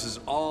know, this is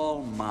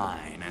all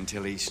mine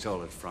until he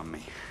stole it from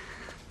me.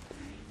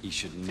 He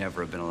should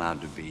never have been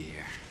allowed to be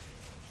here.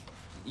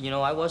 You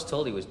know, I was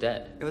told he was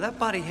dead. Yeah, well, that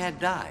body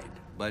had died,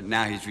 but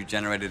now he's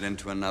regenerated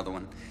into another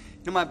one.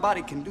 You know, my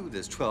body can do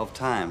this 12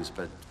 times,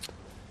 but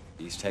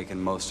he's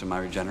taken most of my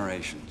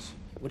regenerations.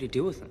 What do you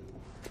do with him?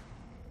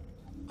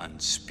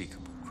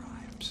 Unspeakable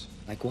crimes.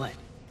 Like what?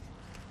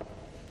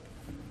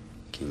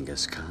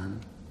 Genghis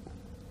Khan?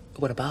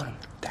 What about him?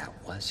 That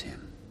was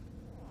him.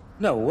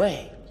 No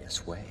way.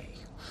 Yes way.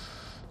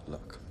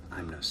 Look,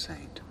 I'm no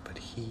saint, but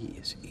he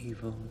is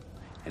evil,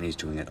 and he's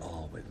doing it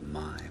all with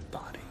my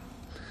body.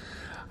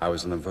 I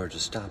was on the verge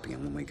of stopping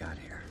him when we got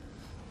here.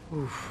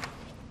 Oof.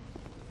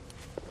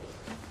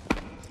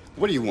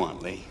 What do you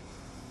want, Lee?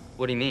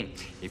 What do you mean?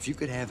 If you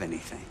could have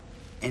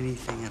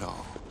anything at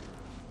all,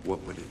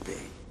 what would it be?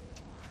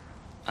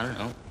 I don't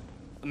know.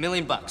 $1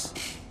 million.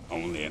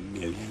 Only $1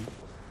 million?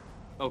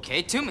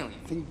 Okay, $2 million.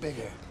 Think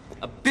bigger.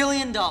 $1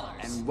 billion.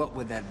 And what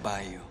would that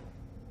buy you?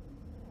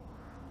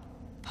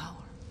 Power.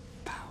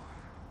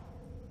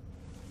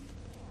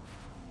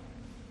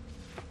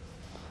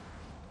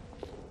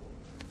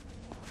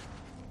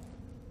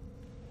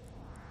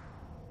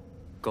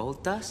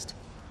 Gold dust?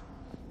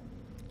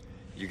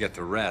 You get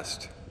the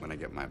rest when I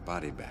get my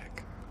body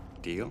back.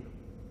 Deal?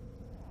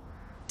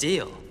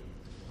 Deal.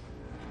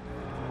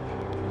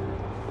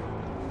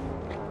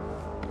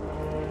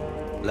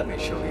 Let me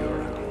show you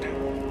around.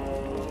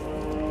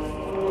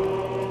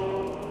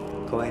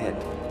 Go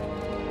ahead.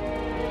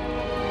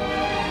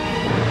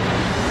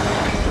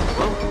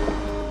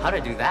 Whoa. How'd I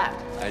do that?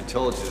 I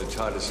told you the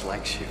TARDIS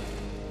likes you.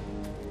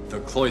 The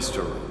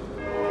cloister room.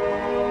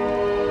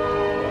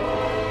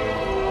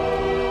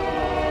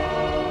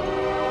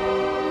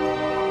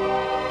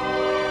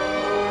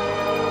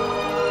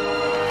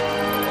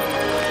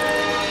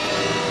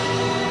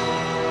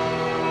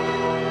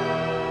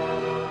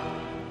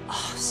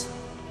 Awesome.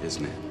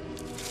 Isn't it?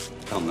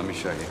 Come, let me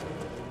show you.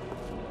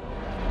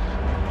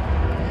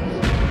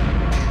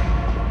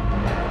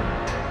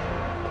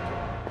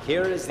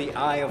 Here is the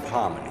Eye of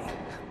Harmony,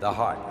 the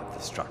heart of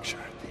the structure.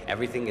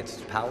 Everything gets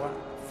its power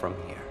from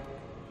here.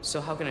 So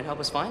how can it help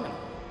us find him?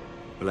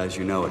 Well, as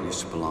you know, it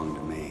used to belong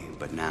to me,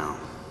 but now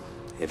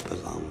it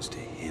belongs to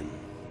him.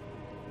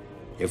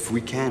 If we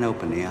can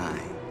open the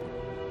eye,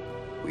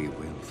 we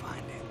will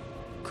find him.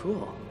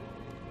 Cool.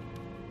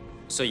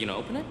 So you gonna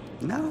open it?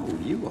 No,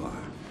 you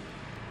are.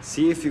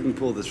 See if you can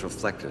pull this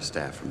reflector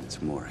staff from its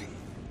mooring.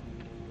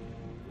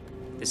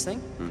 This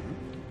thing? Mm-hmm.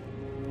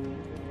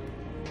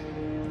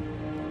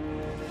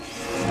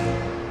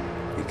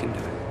 You can do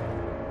it.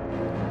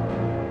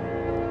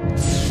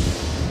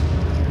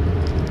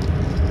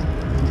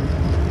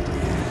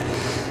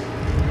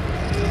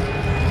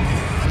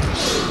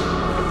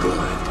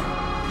 Good.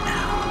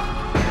 Now,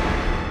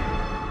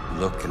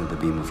 look into the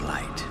beam of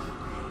light.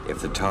 If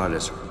the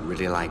TARDIS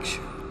really likes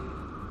you,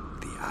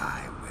 the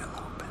eye will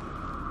open.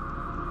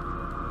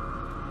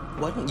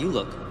 Why don't you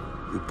look?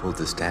 You pulled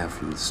the staff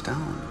from the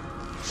stone.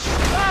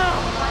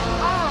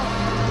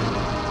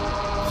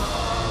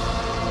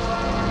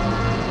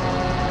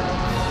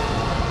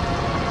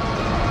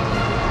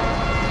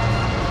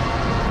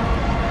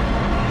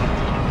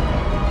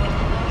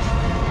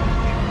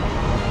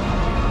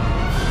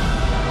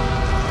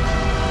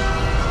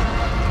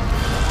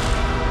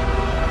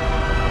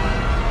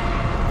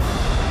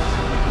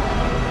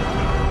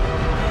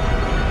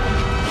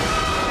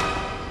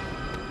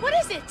 What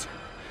is it?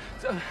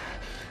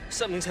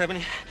 Something's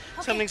happening.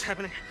 Okay. Something's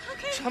happening.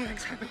 Okay.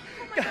 Something's happening.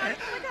 Oh my God.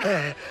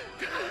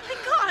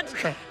 Oh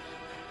my God.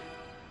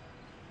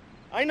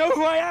 I know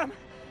who I am.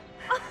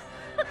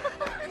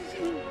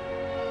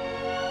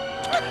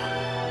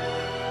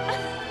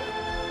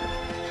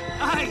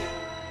 I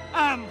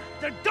am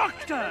the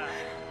Doctor.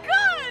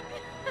 Good.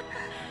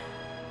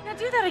 Now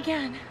do that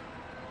again.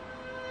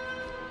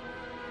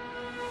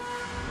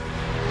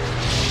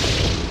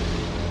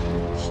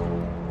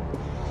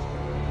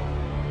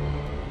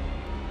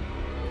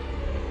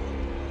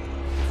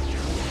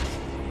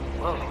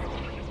 Whoa.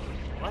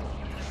 What?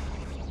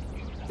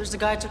 There's the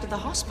guy I took to the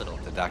hospital.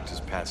 The doctor's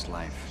past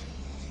life.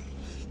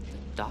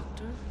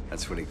 Doctor?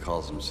 That's what he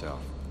calls himself.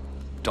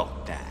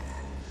 Doctor.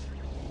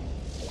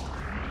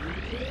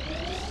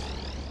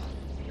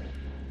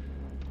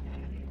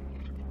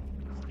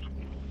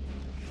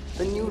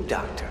 The new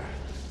doctor.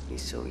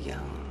 He's so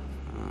young.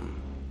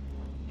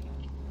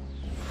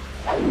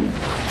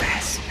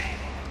 Fascinating.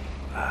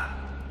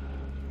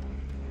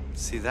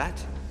 See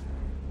that?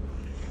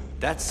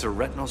 That's the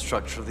retinal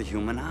structure of the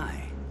human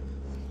eye.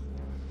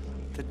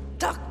 The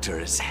doctor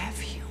is half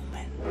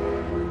human.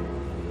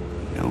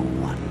 No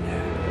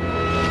wonder.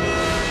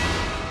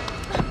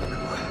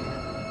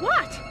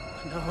 What?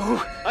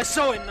 No, I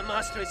saw him. The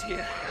master is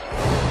here.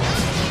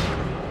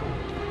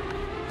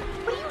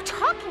 What are you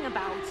talking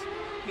about?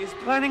 He is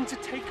planning to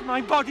take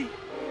my body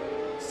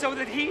so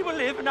that he will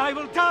live and I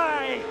will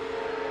die.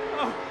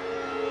 Oh,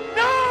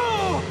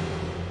 no!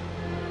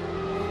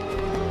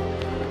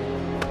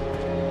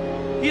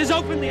 He has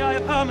opened the Eye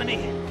of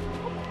Harmony.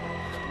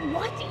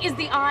 What is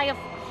the Eye of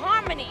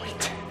Harmony?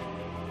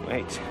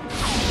 Wait.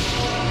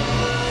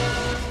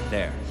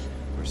 There.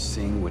 We're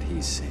seeing what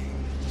he's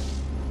seeing.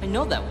 I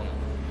know that woman.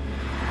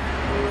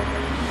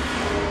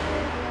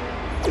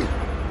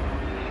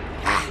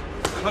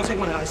 I'll take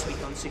my eyes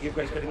sleep on, see you,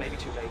 Grace, but it may be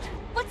too late.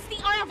 What's the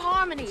Eye of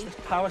Harmony? It's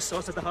the power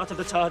source at the heart of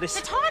the TARDIS.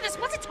 The TARDIS?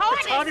 What's a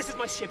TARDIS? The TARDIS is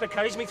my ship. It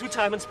carries me through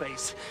time and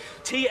space.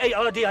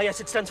 TARDIS,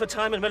 it stands for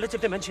time and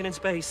relative dimension in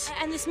space.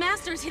 And this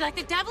master, is he like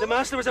the devil? The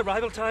master is a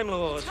rival Time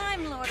Lord.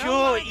 Time Lord, Pure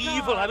oh my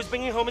evil. God. I was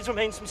bringing home his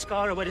remains from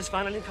Skara, where his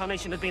final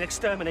incarnation had been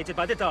exterminated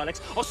by the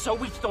Daleks, or so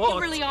we thought.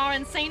 You really are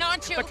insane,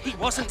 aren't you? But he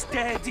wasn't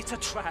dead. It's a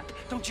trap.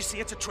 Don't you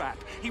see? It's a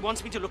trap. He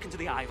wants me to look into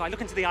the eye. If I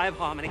look into the Eye of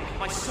Harmony,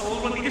 my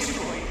soul will be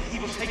destroyed. He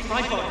will take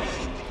my body.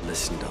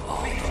 Listen to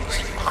all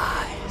those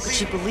lies. Could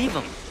she believe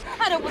him?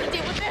 I don't want to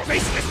deal with this.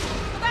 Grace, listen.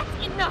 Well,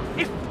 that's enough.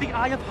 If the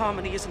Eye of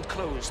Harmony isn't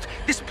closed,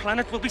 this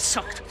planet will be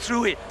sucked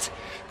through it.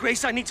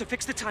 Grace, I need to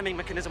fix the timing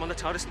mechanism on the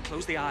TARDIS and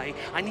close the eye.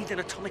 I need an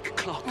atomic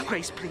clock.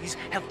 Grace, please,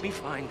 help me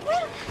find.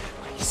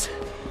 Grace.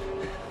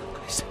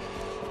 Grace.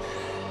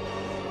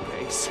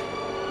 Grace.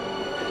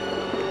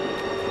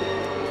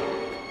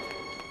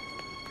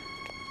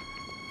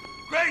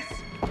 Grace!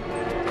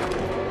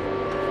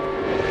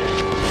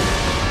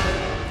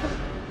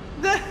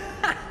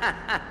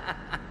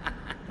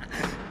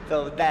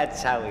 So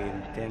that's how he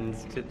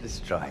intends to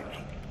destroy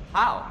me.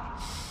 How?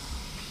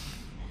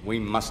 We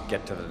must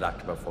get to the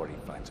doctor before he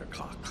finds a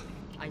clock.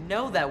 I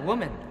know that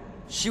woman.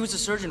 She was the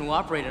surgeon who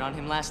operated on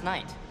him last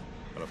night.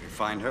 Well, if we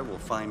find her, we'll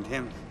find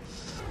him.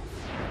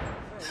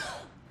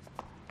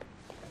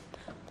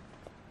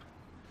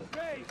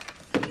 Grace!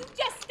 You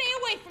just stay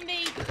away from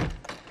me.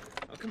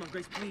 Oh, come on,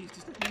 Grace, please,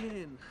 just let me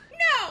in.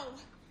 No!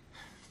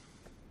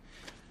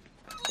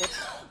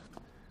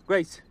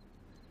 Grace,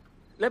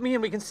 let me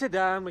in. We can sit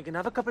down, we can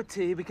have a cup of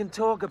tea, we can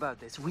talk about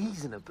this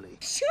reasonably.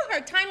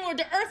 Sure, Time Lord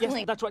to Earthling.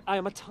 Yes, that's right. I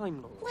am a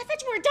Time Lord. Well, I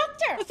thought you were a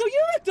doctor. I thought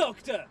you were a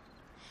doctor.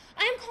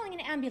 I am calling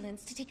an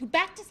ambulance to take you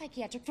back to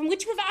psychiatric, from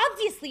which you have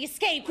obviously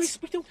escaped. Grace,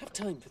 we don't have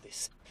time for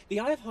this. The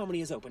Eye of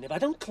Harmony is open. If I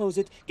don't close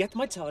it, get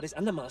my TARDIS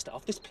and the Master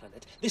off this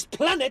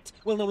planet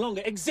will no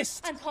longer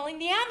exist. I'm calling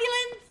the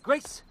ambulance.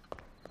 Grace,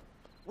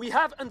 we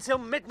have until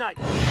midnight.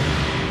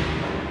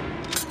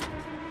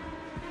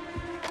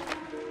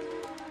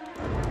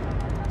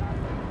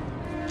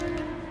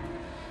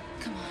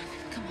 Come on.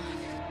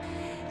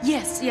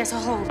 Yes,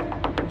 I'll hold.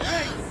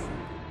 Grace!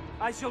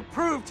 I shall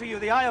prove to you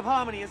the Eye of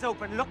Harmony is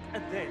open. Look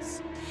at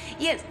this.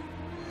 Yes.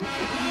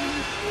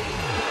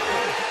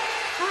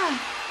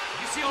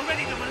 You see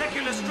already the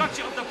molecular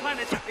structure of the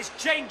planet is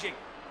changing.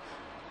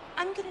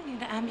 I'm gonna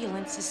need an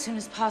ambulance as soon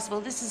as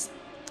possible. This is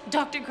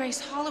Dr. Grace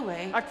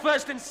Holloway. At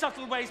first in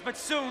subtle ways, but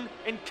soon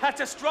in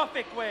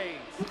catastrophic ways.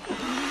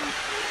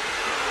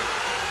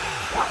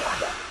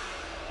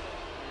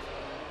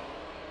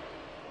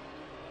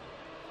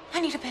 I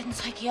need a bed in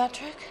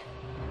psychiatric.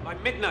 By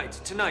midnight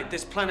tonight,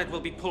 this planet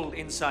will be pulled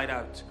inside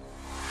out.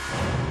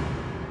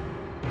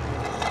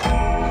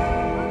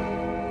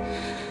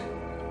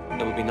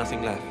 There will be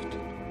nothing left.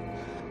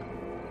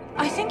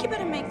 I think you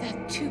better make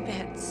that 2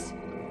 beds.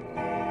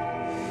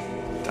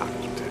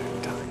 Doctor.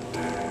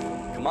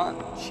 Come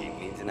on, she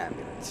needs an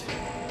ambulance.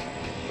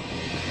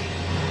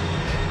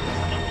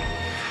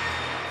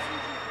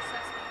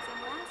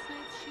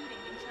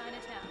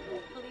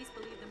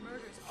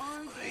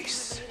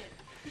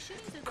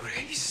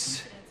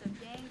 Grace.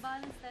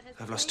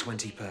 I've lost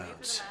 20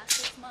 pounds.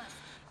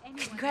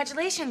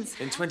 Congratulations.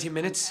 In 20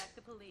 minutes,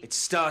 it's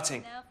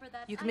starting.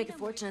 You can make a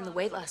fortune in the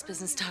weight loss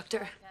business,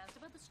 Doctor.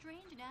 About the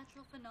strange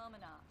natural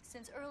phenomena.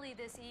 Since early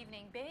this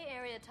evening, Bay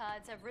Area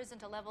tides have risen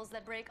to levels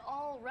that break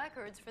all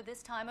records for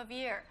this time of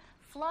year.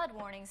 Flood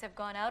warnings have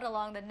gone out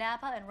along the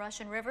Napa and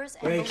Russian rivers,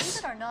 and believe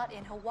it or not,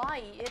 in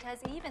Hawaii, it has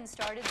even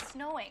started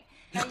snowing.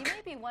 Now, you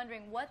may be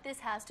wondering what this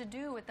has to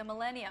do with the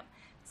millennium.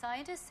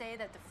 Scientists say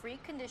that the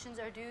freak conditions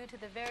are due to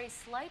the very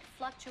slight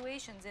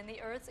fluctuations in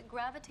the Earth's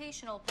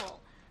gravitational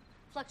pull.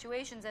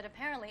 Fluctuations that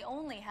apparently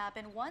only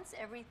happen once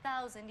every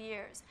 1,000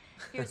 years.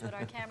 Here's what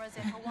our cameras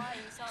in Hawaii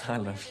saw. I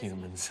love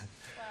humans.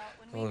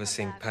 All of us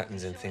seeing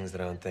patterns in things that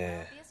aren't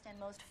there. And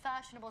most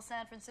fashionable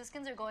San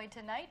Franciscans are going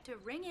tonight to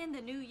ring in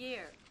the new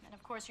year. And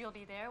of course, you'll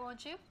be there,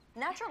 won't you?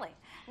 Naturally.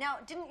 Now,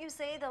 didn't you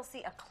say they'll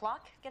see a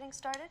clock getting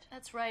started?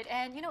 That's right.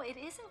 And, you know, it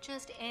isn't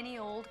just any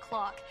old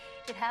clock.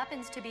 It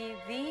happens to be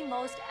the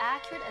most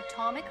accurate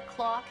atomic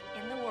clock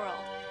in the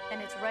world.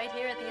 And it's right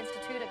here at the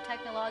Institute of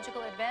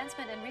Technological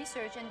Advancement and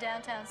Research in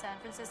downtown San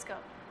Francisco.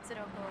 So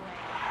don't go away.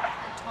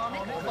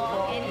 Atomic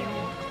clock, any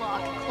old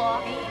clock.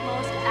 The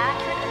most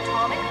accurate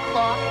atomic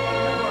clock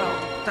in the world.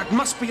 That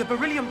must be a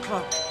beryllium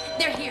clock.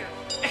 They're here.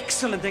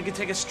 Excellent. They can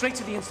take us straight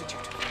to the Institute.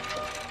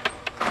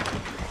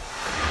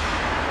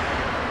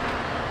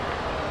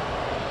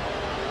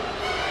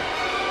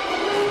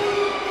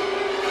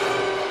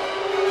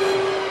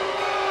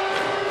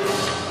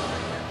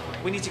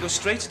 We need to go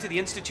straight to the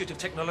Institute of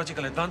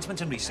Technological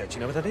Advancement and Research.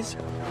 You know what that is?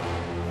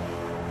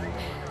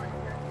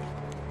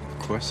 Of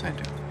course I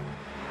do.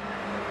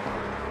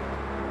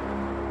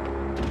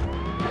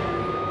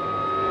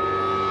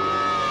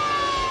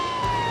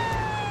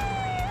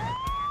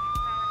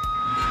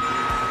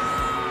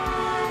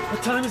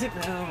 What time is it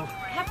now?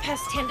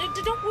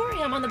 10:30. Don't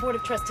worry, I'm on the board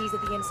of trustees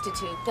at the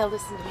Institute. They'll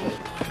listen to me.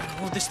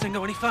 Won't this thing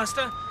go any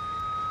faster?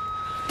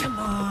 Come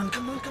on.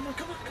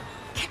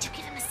 Can't you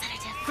give him a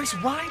sedative? Grace,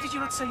 why did you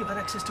not say you had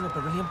access to a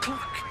beryllium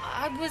clock?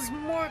 I was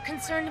more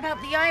concerned about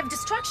the Eye of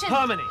Destruction.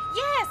 Harmony.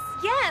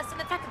 Yes, and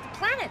the fact that the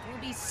planet will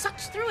be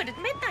sucked through it at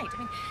midnight. I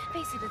mean,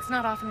 face it, it's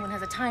not often one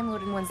has a Time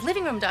Lord in one's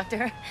living room,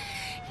 Doctor.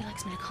 He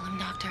likes me to call him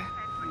Doctor.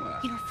 Well,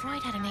 You know,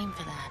 Freud had a name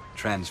for that.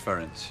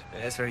 transference.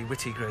 Yeah, that's very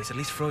witty, Grace. At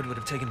least Freud would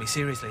have taken me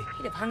seriously.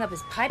 He'd have hung up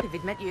his pipe if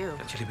he'd met you.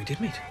 Actually, we did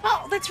meet.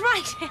 Oh, that's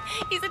right.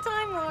 He's a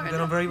Time Lord. We got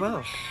on very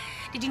well.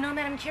 Did you know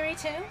Madame Curie,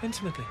 too?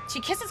 Intimately. She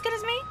kissed as good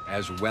as me?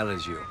 As well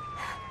as you.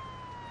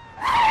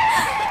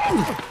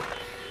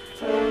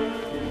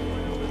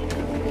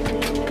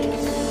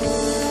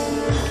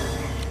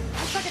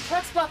 Looks like a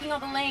truck's blocking all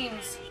the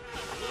lanes.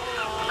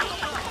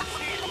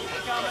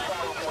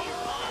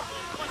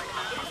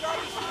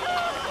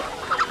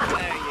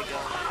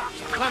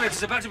 The planet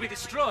is about to be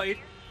destroyed,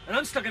 and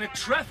I'm stuck in a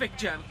traffic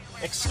jam.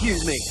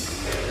 Excuse me.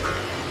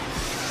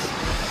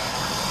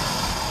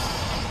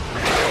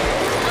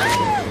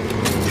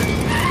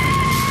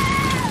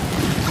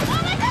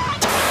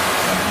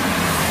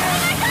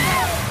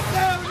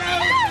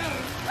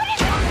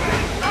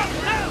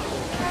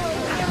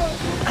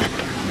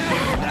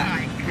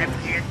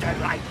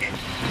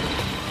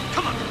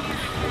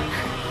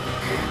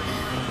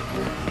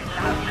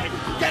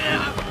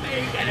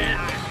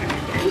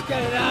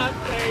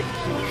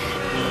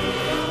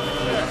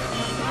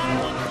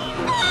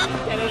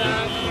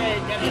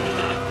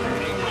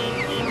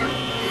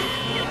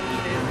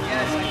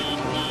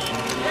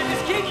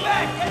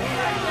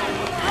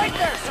 Right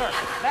there, sir.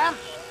 Ma'am,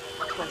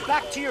 go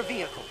back to your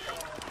vehicle.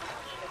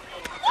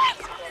 What?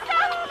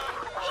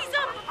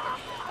 Stop!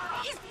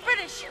 He's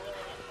British.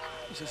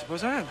 Yes, I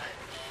suppose I am.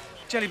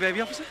 Jelly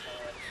baby, officer?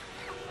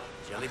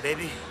 Jelly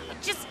baby?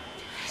 Just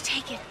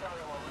take it.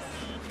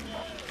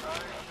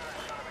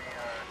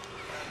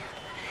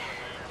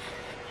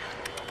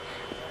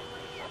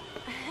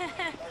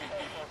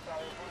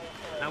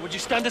 Now, would you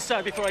stand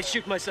aside before I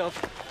shoot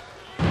myself?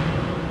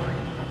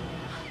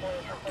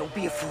 Don't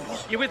be a fool.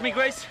 You with me,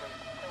 Grace?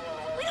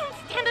 We don't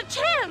stand a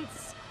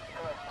chance!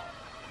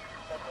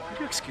 Would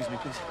you excuse me,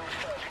 please?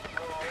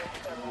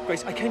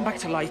 Grace, I came back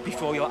to life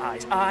before your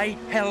eyes. I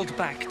held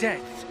back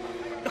death.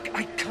 Look,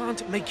 I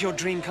can't make your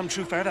dream come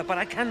true forever, but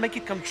I can make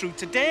it come true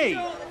today.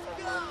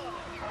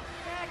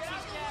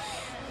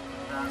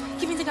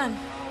 Give me the gun.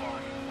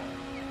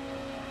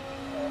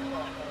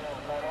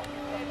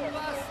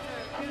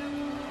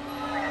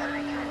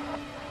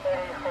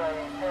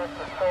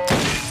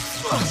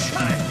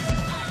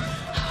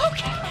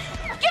 Okay,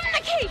 give him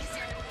the keys!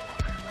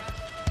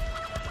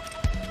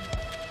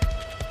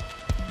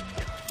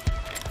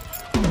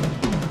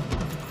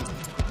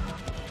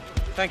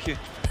 Thank you.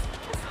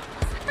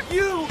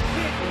 You!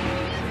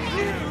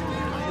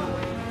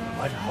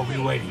 What are we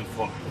waiting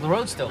for? The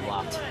road's still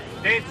blocked.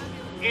 This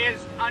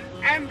is an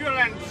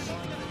ambulance!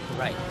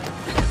 Right.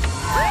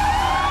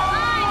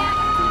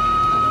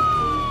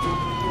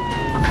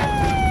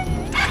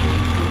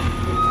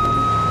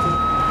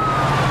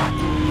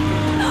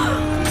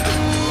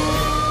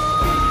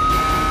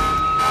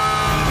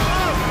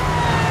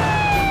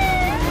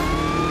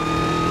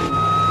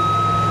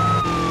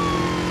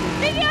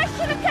 Maybe I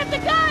should have kept the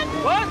gun!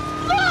 What?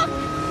 Look!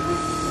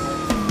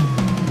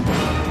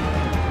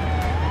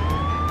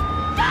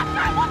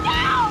 Doctor, look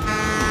out!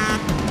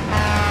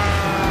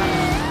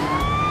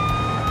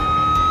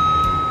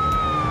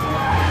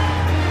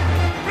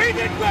 Breathe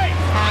it, Grace!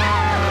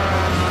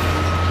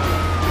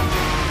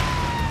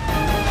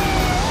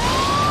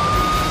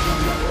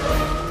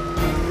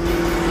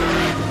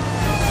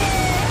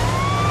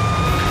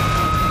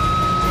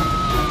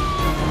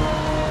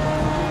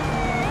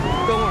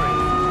 Don't worry.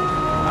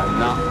 I'm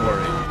not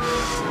worried.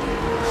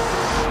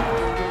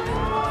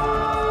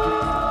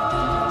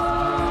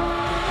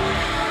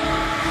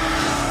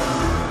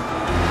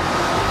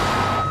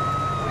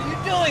 What are you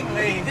doing,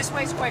 Lee? This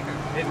way's quicker.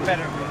 It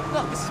better be.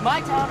 Look, this is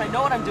my town. I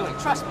know what I'm doing.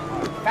 Trust me.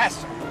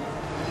 Faster.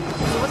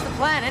 So what's the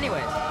plan,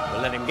 anyways?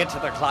 We'll let him get to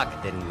the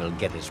clock, then we'll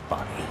get his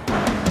body.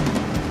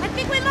 I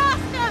think we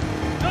lost him!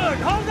 Good,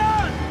 hold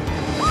on!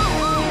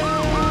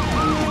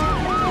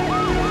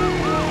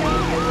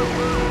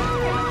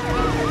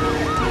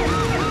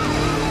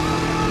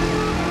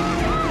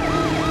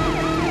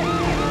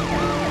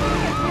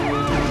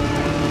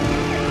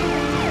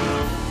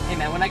 Hey,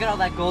 man, when I get all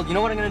that gold, you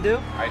know what I'm gonna do?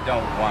 I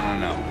don't want to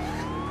know.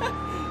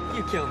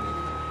 You kill me.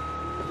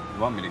 You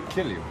want me to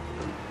kill you?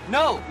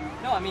 No!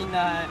 No, I mean,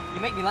 you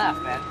make me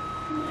laugh, man.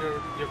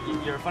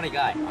 You're a funny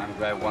guy. I'm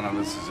glad one of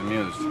us is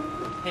amused.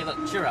 Hey,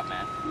 look, cheer up,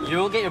 man.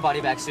 You'll get your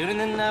body back soon, and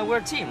then we're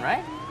a team,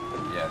 right?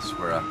 Yes,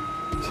 we're a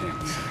team.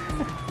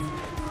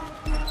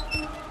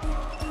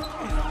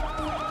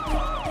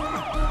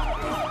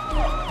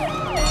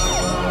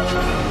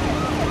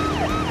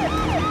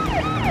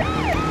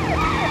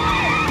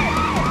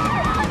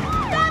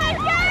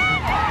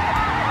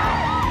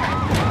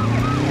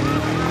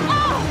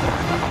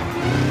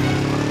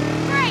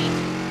 Great!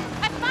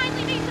 I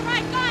finally made the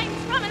right guy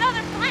who's from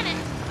another planet!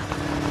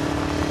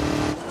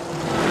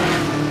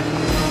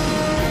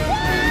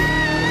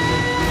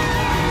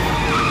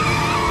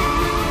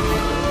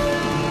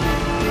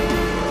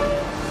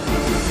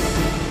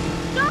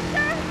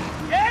 Doctor!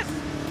 Yes?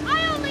 I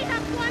only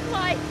have one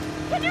life!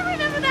 Can you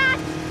remember that?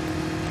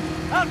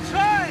 I'll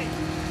try!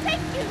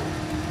 Thank you!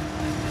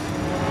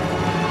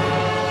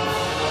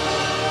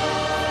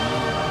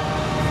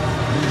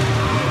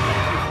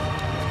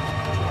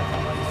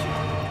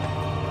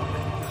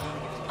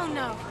 Oh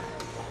no.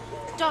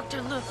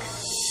 Doctor, look.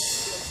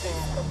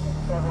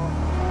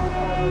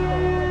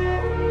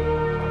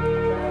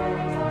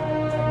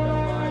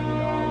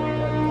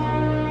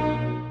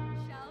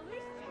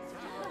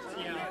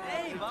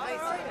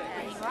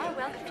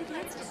 Welcome to the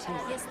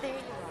Institute. Yes, there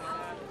you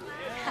are.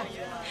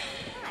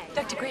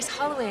 Dr. Grace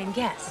Holloway and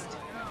guest.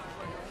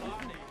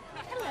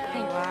 Hello.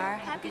 There you are.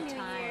 Happy New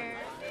Year.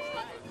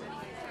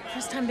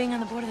 First time being on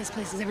the board of this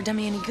place has ever done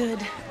me any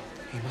good.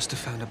 He must have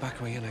found a back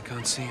way in. I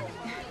can't see him.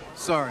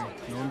 Sorry,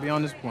 no one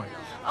beyond this point.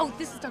 Oh,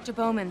 this is Dr.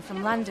 Bowman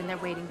from London. They're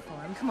waiting for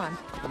him. Come on.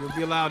 You'll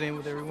be allowed in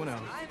with everyone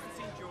else.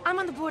 I'm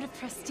on the board of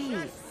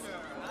trustees.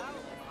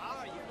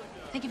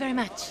 Thank you very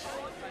much.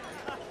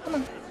 Come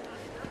on.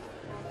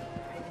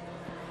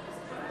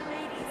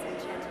 Ladies and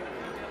gentlemen,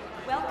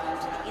 welcome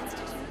to the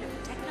Institute of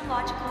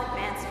Technological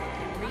Advancement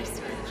and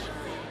Research.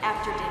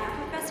 After dinner,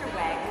 Professor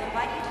Wag will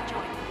invite you to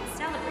join him in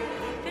celebrating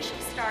the official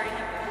starting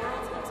of the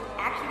world's most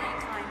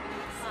accurate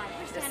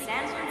timepiece, the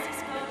San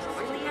Francisco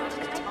Brilliant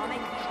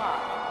Atomic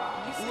Clock.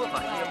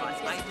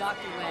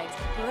 Dr. Wag's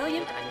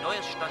brilliant. Ein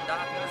neues Standard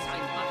für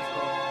Science.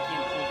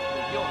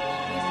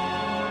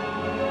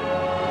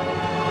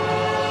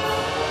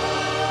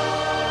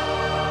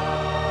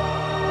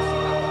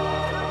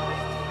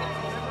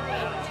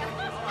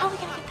 How are we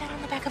gonna get that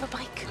on the back of a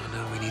bike?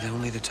 No, we need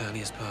only the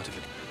tiniest part of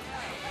it.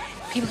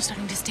 People are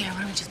starting to stare. Why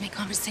don't we just make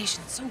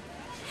conversation? So,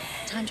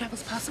 time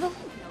travel's possible?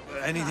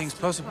 Anything's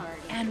possible.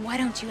 And why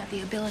don't you have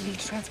the ability to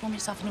transform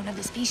yourself into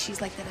another species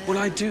like that? Well,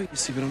 I do, you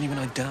see, but only when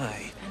I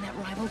die. And that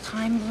rival whole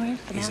time, Lord?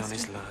 The He's master? on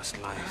his last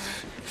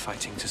life,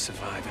 fighting to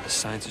survive, and the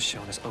science has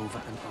shown us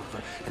over and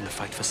over, in the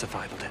fight for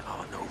survival, there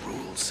are no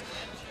rules.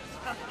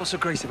 Also,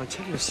 Grace, if I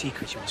tell you a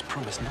secret, you must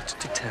promise not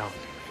to tell.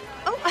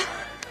 Oh,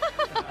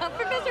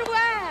 Professor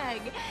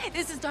Wag!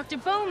 This is Dr.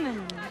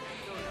 Bowman.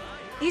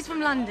 He's from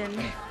London.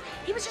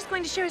 He was just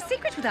going to share a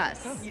secret with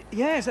us.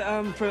 Yes,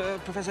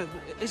 Professor,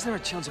 is there a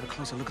chance of a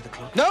closer look at the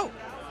clock? No!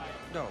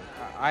 No,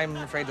 I'm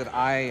afraid that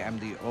I am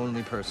the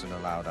only person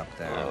allowed up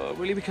there.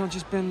 Really, we can't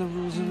just bend the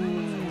rules?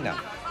 No.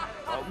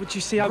 Would you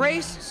see how...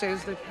 Grace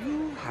says that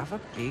you have a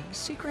big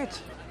secret.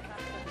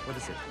 What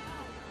is it?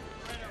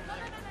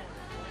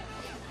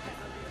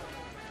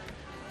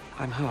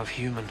 I'm half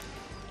human.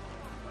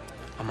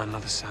 On my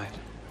mother's side.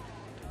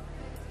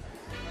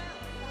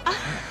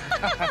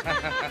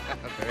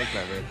 Very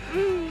clever.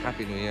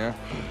 Happy New Year.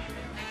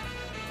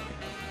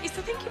 Yes,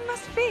 I think you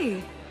must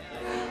be.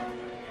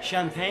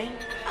 Champagne?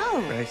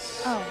 Oh.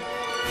 Grace. Oh.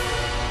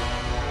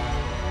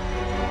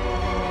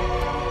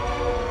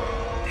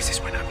 This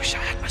is when I wish I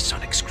had my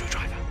sonic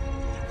screwdriver.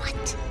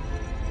 What?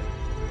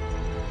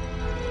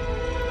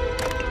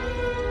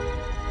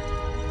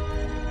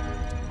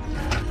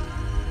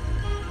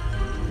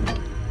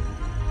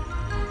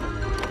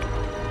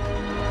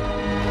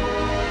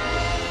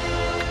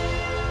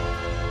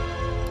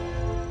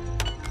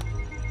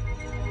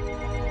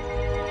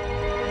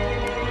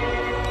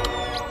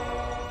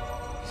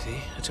 See?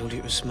 I told you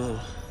it was small.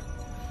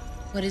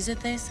 What is it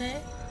they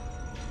say?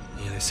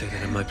 Yeah, they say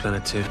that on my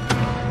planet too.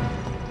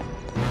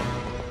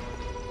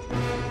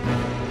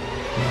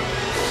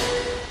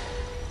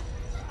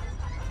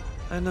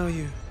 I know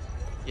you.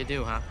 You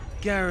do, huh?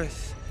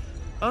 Gareth,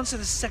 answer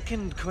the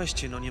second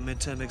question on your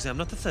midterm exam,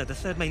 not the third. The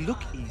third may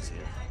look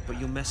easier, but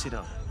you'll mess it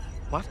up.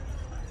 What?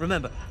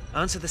 Remember,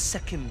 answer the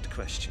second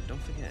question.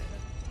 Don't forget.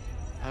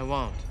 I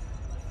won't.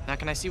 Now,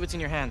 can I see what's in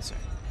your hand, sir?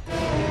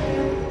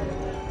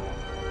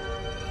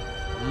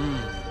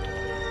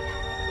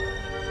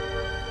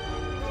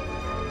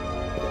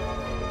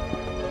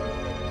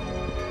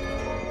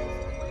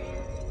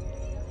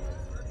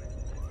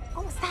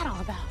 What was that all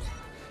about?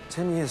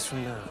 10 years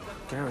from now,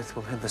 Gareth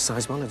will head the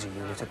seismology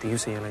unit at the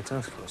UCLA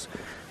Task Force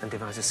and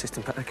devise a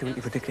system for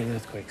accurately predicting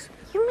earthquakes.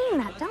 You mean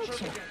that,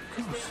 don't you?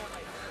 Of course.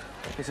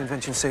 His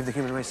invention saved the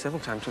human race several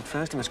times, but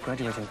first he must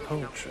graduate in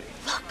poetry.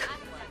 Look!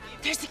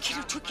 There's the kid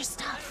who took your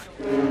stuff.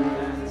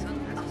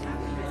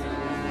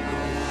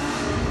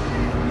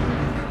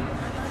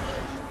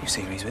 You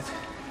see who he's with?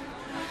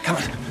 Come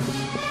on.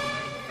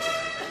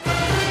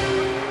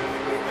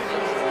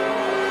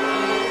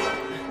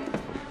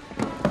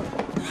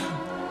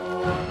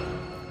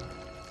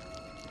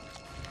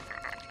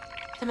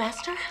 The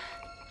master?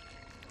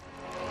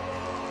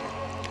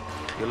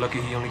 You're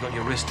lucky he only got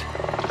your wrist.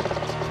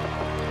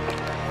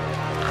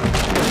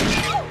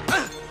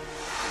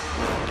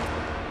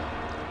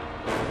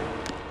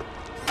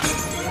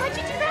 Why'd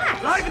you do that?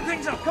 Liven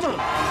things up, come on.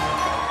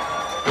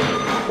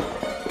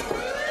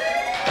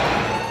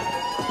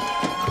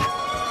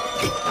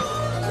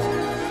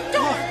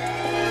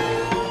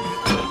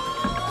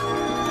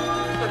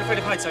 Not afraid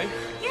of heights, are you?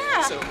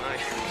 Yeah. So am I.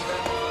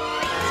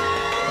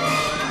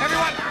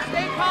 Everyone,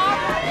 stay calm.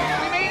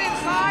 We made it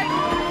inside.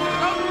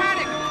 Don't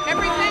panic.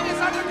 Everything is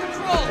under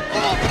control.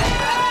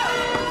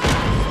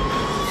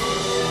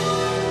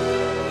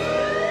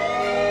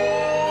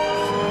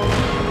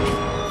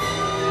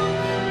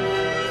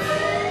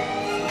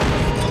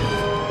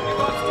 You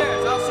go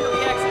upstairs. I'll seal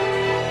the exit.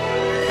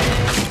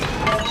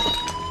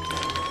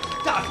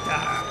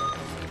 Doctor!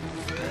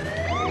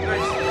 Here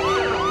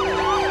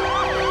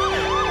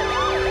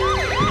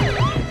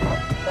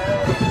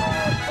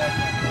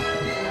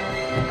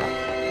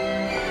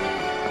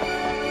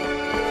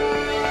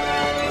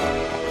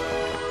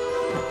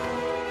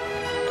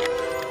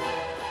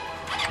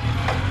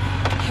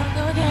we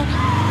go again.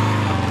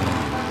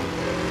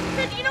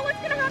 So do you know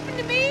what's gonna happen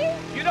to me?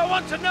 You don't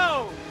want to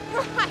know!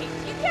 Right.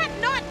 You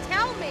can't not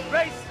tell me.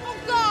 Grace! Oh,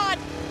 God.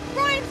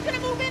 Brian's gonna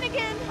move in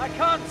again. I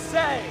can't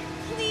say!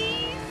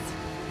 Please.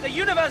 The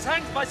universe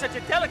hangs by such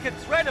a delicate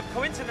thread of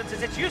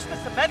coincidences, it's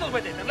useless to meddle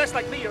with it, unless,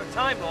 like me, you're a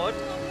Time Lord.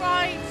 All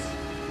right.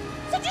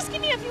 So just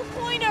give me a few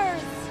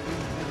pointers.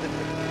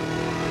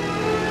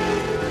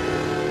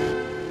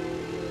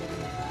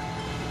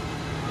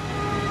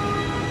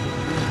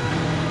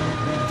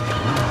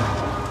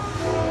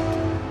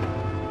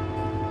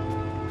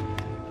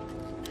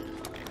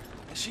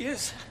 There she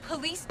is.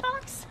 Police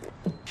box?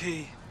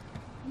 Key.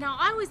 Now,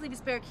 I always leave a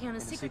spare key on a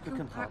secret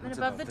compartment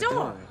above the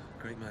door.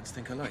 Great minds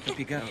think alike. Up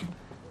you go.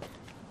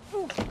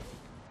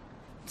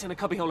 It's in a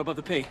cubbyhole above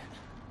the P.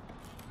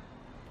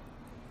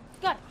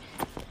 Got it.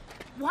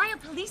 Why a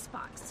police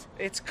box?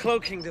 Its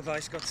cloaking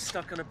device got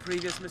stuck on a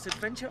previous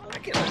misadventure. I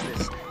like it like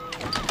this.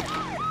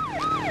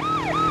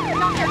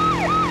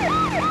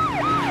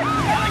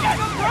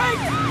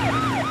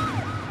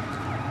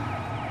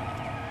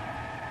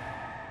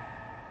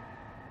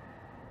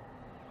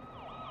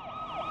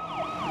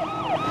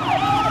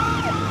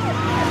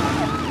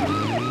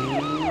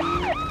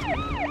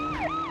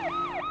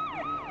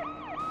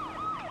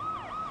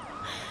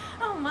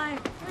 Oh, my.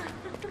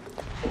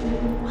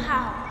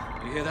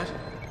 hear that?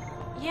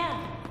 Yeah.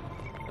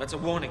 That's a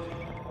warning.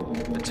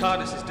 The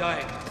TARDIS is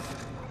dying.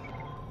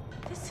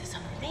 This is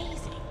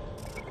amazing.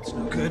 It's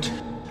no good.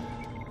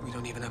 We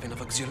don't even have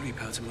enough auxiliary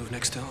power to move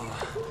next door.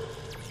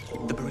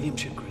 The beryllium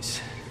chip,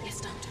 Grace.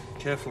 Yes, Doctor.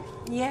 Careful.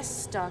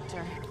 Yes,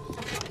 Doctor.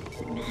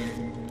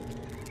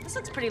 This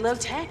looks pretty low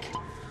tech.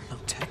 Low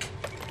tech?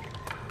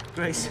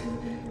 Grace,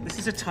 this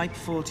is a Type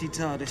 40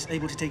 TARDIS,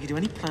 able to take you to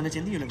any planet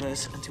in the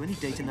universe and to any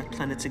date in that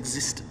planet's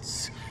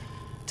existence.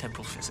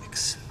 Temporal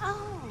physics. Oh,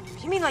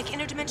 you mean like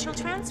interdimensional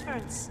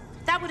transference?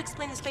 That would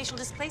explain the spatial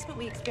displacement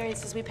we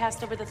experienced as we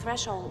passed over the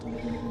threshold.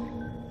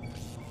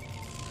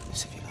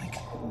 This, if you like.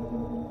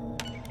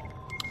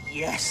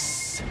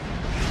 Yes!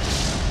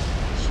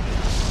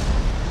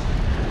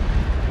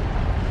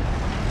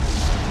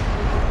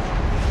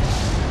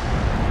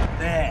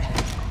 There.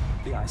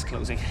 The eye's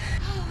closing.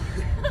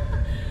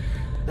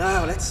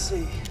 Now, let's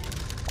see.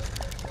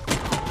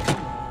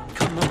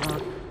 Come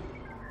on.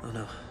 Oh,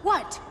 no.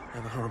 What? I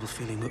have a horrible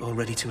feeling we're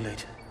already too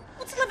late.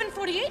 Well, it's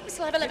 11:48. We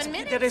still have 11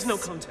 minutes. There is no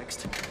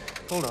context.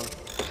 Hold on.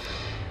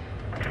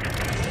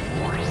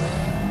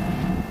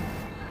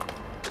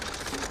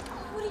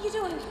 What are you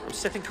doing? I'm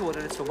setting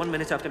coordinates for 1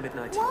 minute after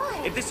midnight.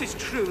 Why? If this is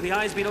true, the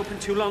eye's been open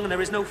too long and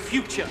there is no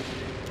future.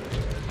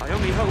 I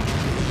only hope...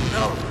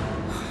 No.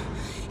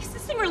 Is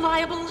this thing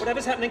reliable?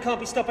 Whatever's happening can't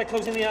be stopped by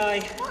closing the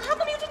eye. Well, how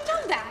come you didn't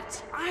know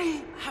that?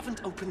 I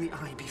haven't opened the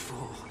eye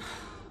before.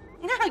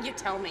 Now you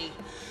tell me.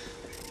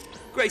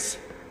 Grace,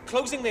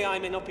 closing the eye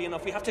may not be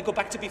enough. We have to go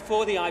back to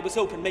before the eye was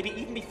open, maybe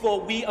even before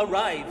we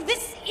arrived.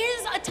 This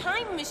is a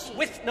time machine.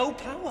 With no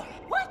power.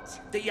 What?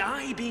 The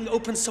eye being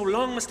open so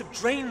long must have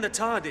drained the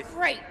TARDIS.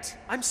 Great.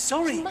 I'm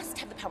sorry. You must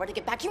have the power to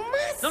get back. You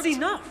must. Not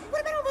enough.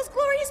 What about all those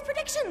glorious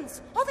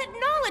predictions? All that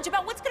knowledge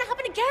about what's going to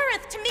happen to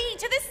Gareth, to me,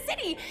 to this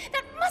city?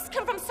 That must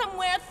come from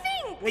somewhere.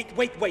 Think.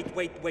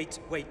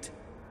 Wait.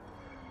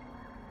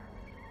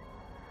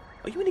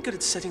 Are you any good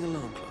at setting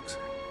alarm clocks?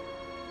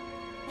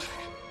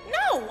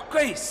 No.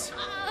 Grace!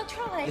 I'll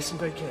try. Listen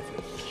very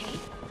carefully. Okay.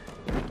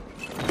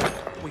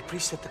 We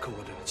preset the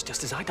coordinates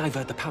just as I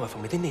divert the power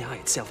from within the eye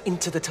itself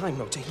into the time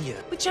motor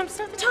here. We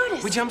jumpstart the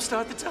TARDIS. We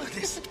jumpstart the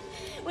TARDIS.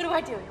 What do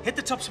I do? Hit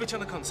the top switch on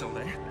the console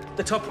there.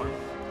 The top one.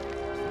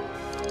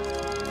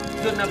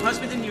 Good, now pass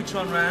me the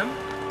neutron ram.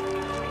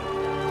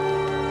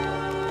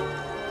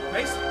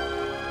 Grace?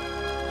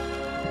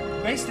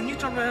 Grace, the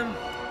neutron ram.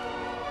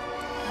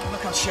 Oh,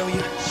 look, I'll show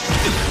you.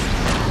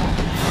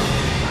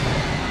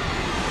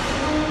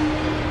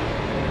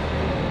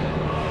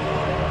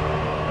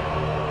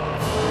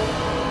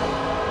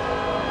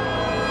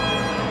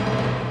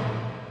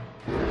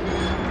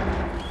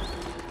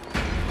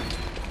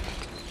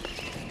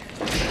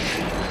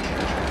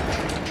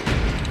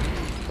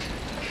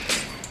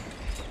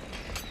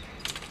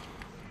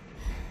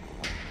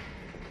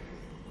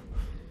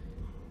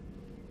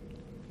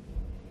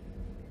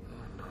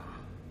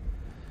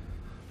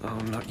 Oh,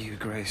 not you,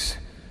 Grace.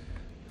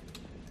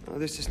 Oh,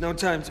 this is no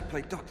time to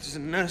play doctors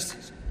and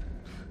nurses.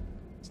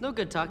 It's no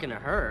good talking to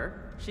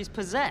her. She's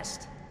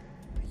possessed.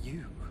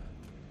 You?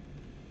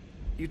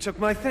 You took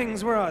my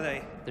things, where are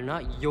they? They're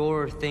not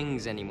your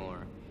things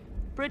anymore.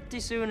 Pretty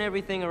soon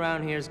everything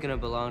around here is gonna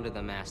belong to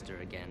the Master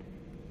again.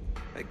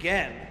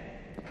 Again?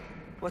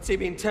 What's he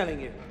been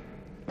telling you?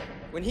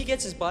 When he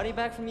gets his body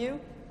back from you,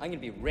 I'm gonna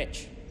be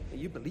rich.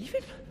 You believe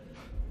it?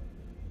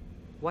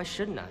 Why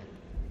shouldn't I?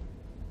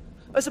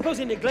 I suppose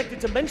he neglected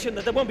to mention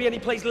that there won't be any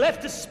place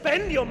left to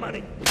spend your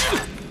money.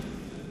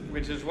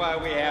 Which is why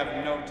we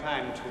have no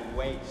time to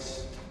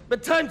waste.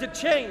 But time to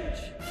change.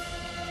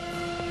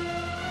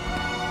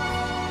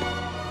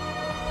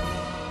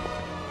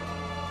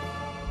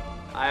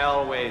 I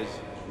always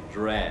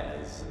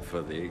dress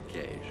for the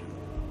occasion.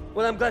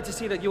 Well, I'm glad to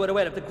see that you are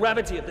aware of the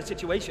gravity of the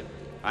situation.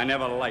 I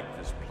never liked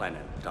this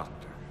planet,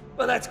 Doctor.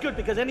 Well, that's good,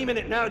 because any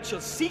minute now it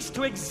shall cease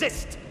to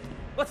exist.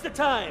 What's the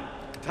time?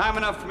 Time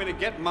enough for me to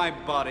get my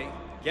body,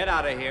 get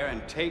out of here,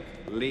 and take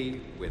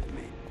Lee with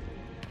me.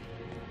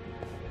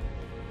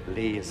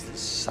 Lee is the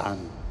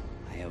son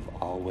I have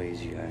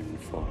always yearned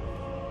for.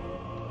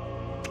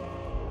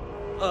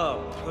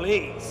 Oh,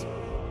 please.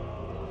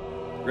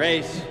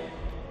 Grace,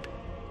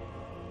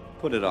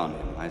 put it on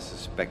him. I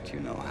suspect you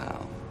know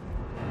how.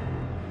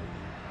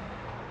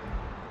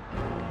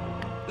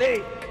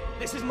 Lee,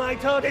 this is my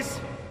TARDIS.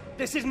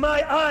 This is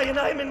my eye, and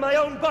I'm in my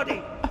own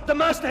body. The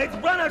Master has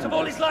run out of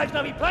all his lives.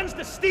 Now he plans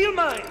to steal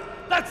mine.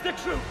 That's the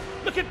truth.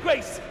 Look at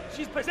Grace.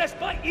 She's possessed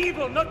by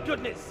evil, not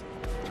goodness.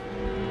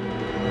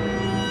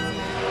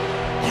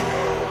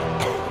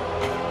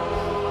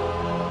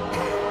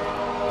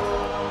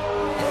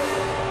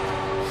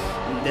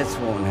 This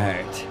won't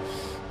hurt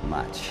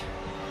much.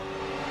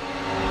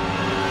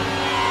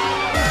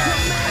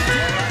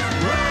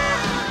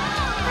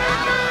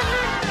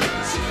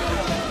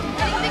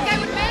 What do you think I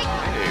would make?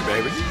 Hey,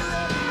 baby.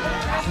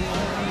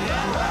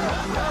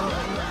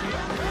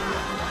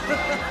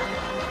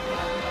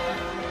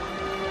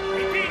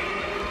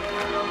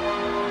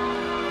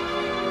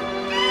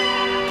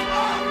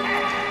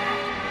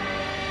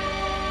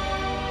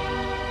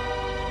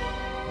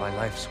 My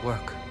life's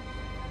work.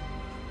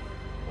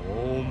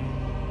 In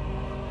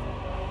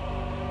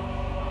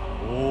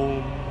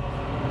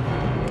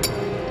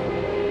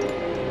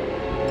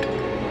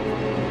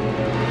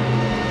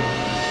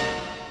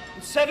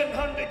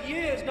 700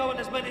 years, no one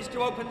has managed to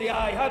open the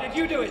eye. How did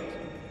you do it?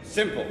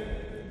 Simple.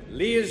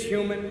 Lee is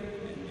human,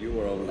 and you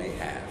are only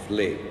half.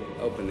 Lee,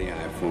 open the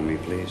eye for me,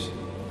 please.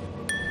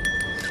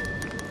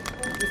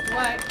 Mr.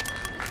 Wang.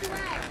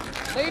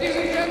 Ladies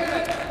and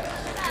gentlemen,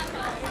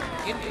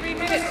 in 3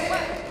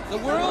 minutes, the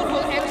world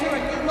will enter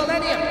a new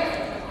millennium.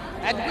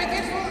 And with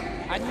it,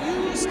 a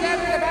new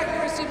standard of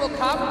accuracy will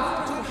come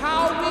to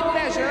how we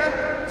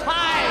measure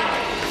time.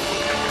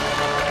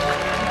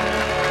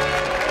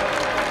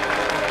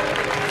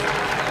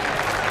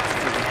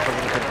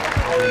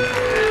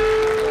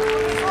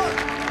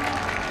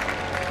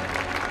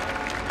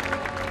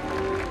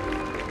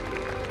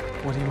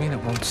 What do you mean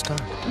it won't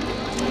start?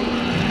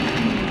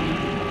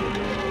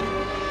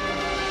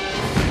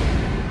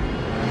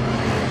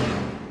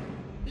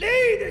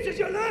 Lee, this is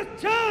your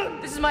last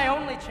chance! This is my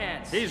only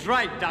chance. He's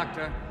right,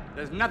 Doctor.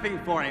 There's nothing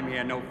for him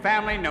here. No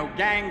family, no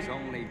gangs,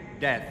 only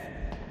death.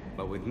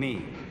 But with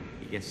me,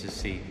 he gets to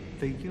see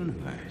the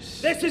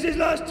universe. This is his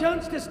last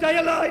chance to stay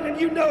alive, and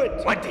you know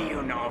it! What do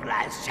you know of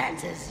last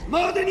chances?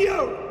 More than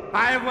you!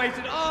 I have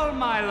wasted all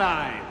my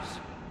lives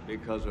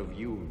because of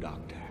you,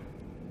 Doctor.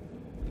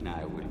 And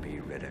I will be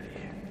rid of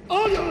you.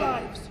 All your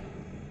lives!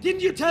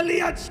 Didn't you tell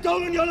Lee I'd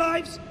stolen your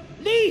lives?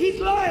 Lee, he's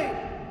lying!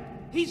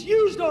 He's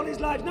used all his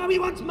lives, now he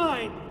wants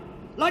mine!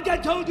 Like I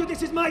told you,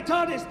 this is my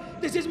TARDIS!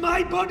 This is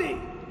my body!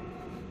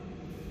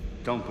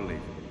 Don't believe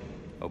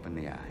it. Open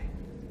the eye.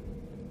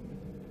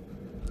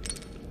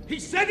 He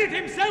said it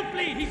himself,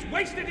 Lee! He's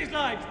wasted his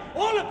lives!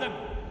 All of them!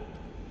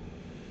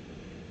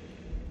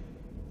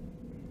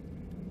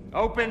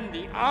 Open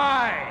the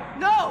eye!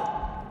 No!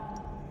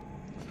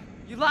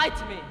 You lied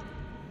to me.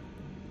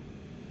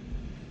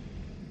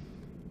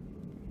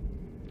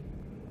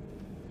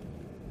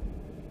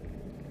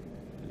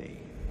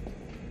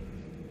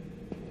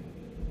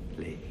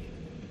 Lee.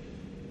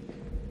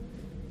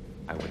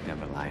 I would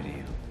never lie to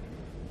you.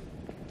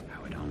 I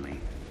would only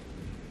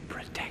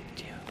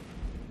protect you.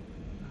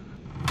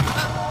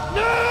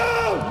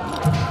 No!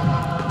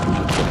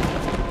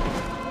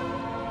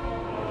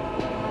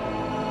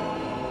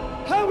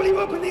 How will you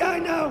open the eye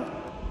now?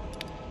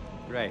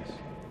 Grace,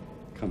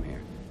 come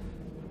here.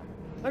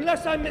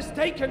 Unless I'm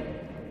mistaken,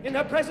 in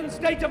her present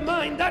state of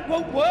mind, that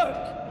won't work.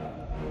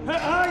 Her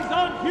eyes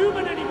aren't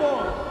human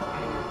anymore.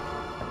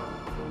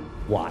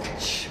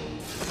 Watch.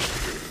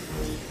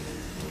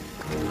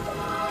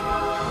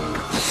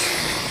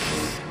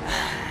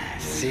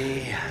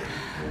 See?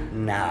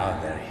 Now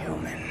they're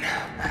human.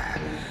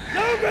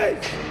 No,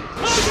 Grace!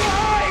 Close your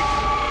eyes!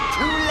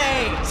 Too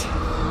late!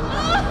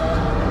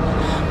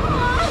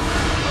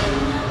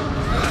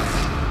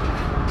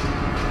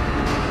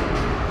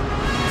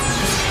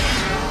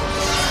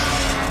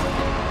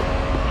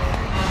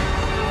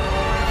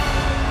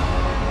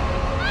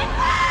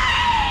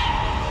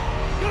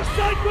 Your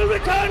sight will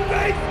return,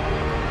 Grace!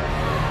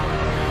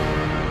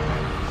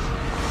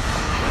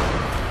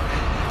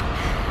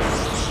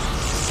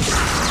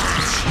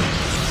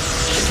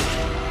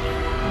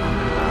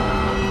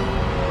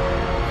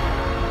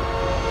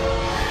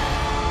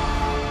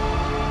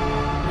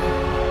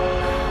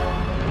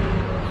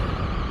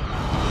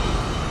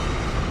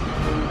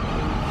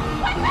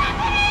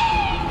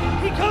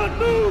 He can't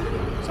move!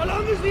 So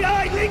long as the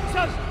eye links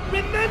us!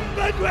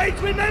 Remember, Grace,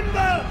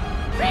 remember!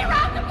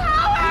 Reroute the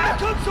power! In the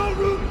console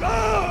room,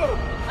 go!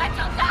 But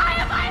you'll die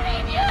if I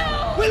leave you!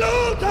 We'll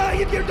all die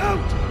if you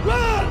don't!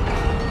 Run!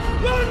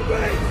 Run,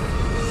 Grace!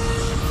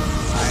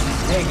 I'm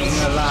taking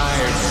the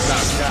lives,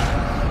 Doctor.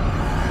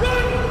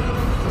 Run!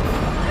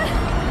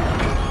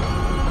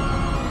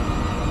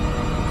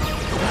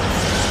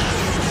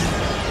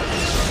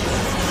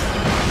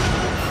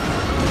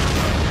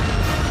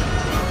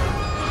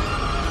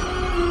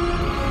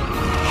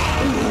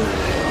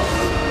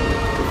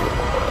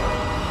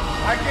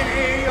 I can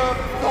hear your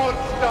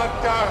thoughts,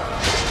 Doctor.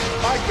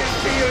 I can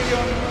feel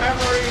your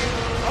memories.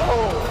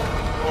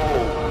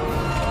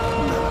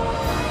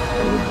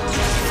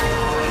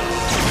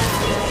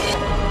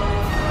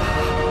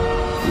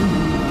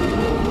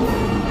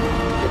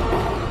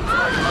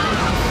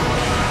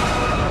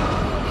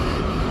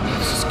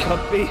 This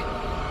can't be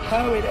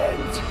how it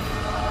ends.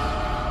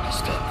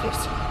 Stop this.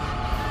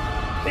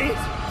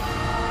 Please.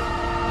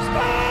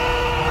 Stop!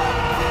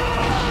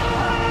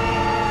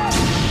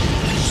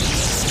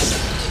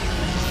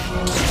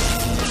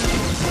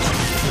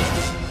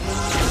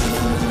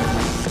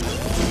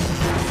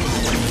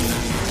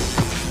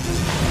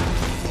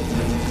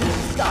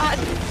 God,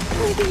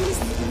 please.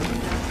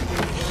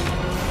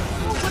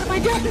 Oh, what have I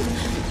done?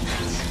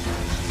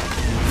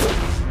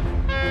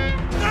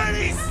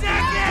 30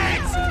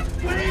 seconds!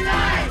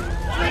 29!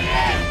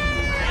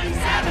 28!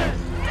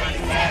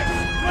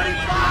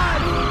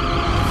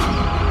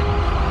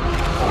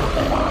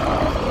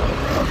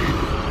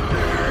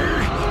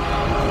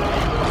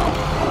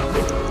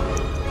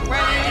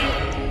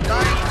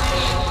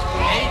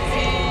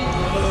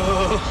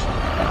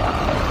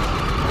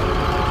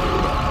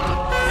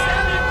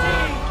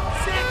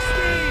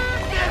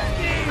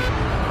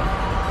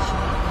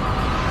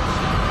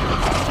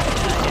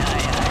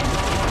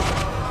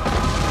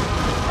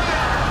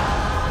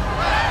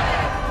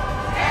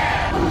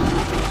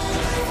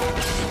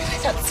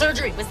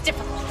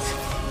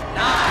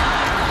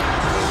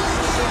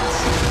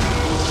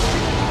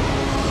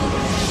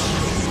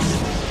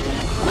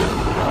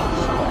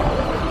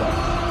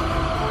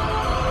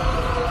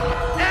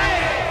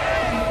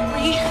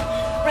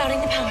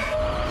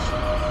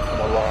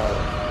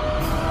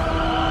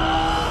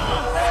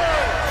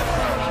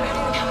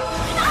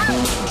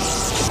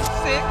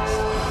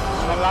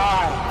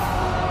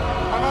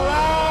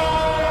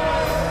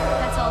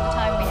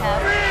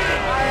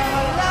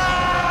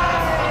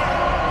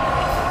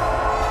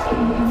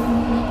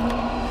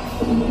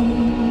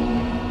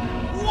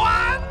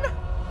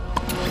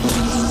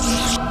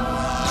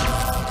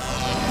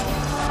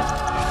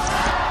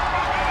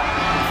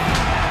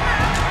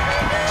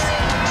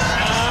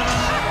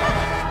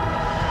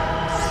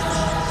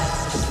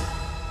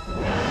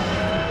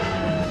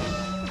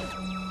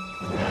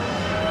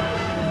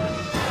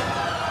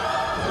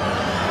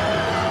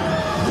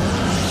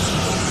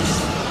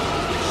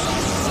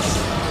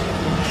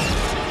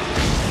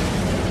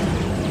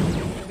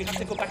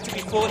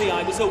 before the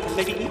eye was open,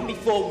 maybe even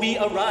before we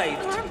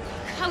arrived.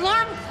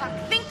 Alarm clock.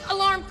 Think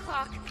alarm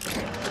clock.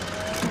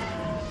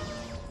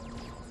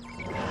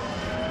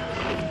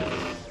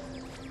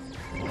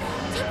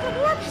 Temporal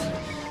orbit.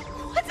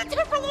 What's a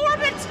temporal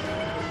orbit?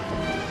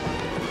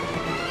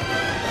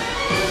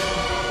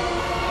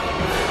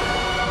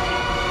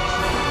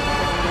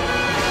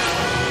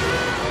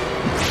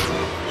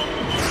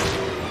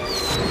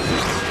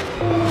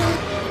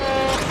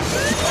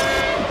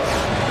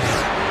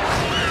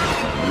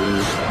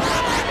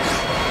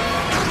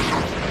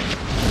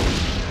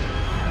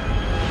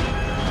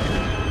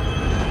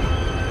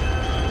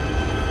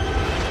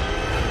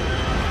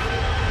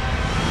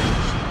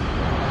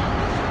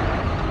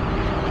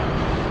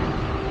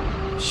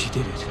 She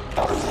did it.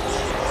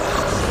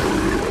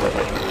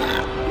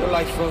 Your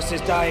life force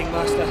is dying,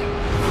 Master.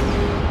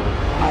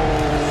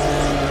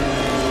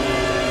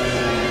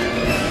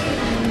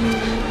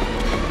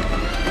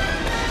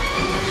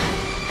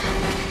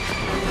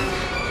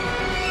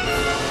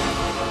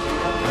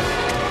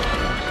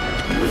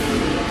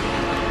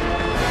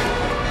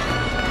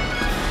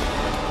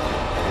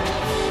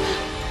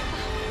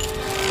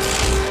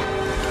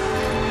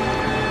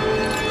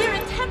 We're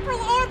in temporal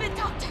orbit,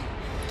 Doctor.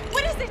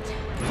 What is it?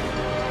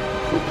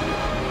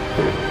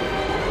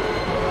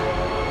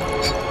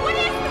 What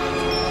is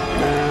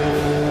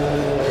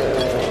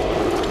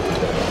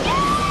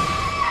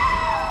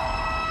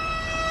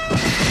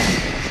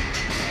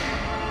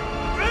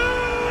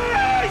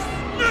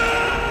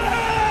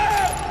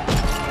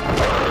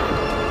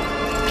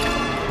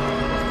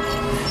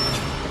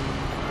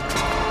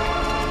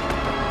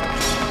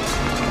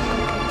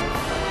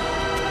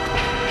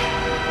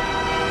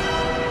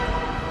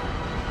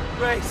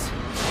Grace.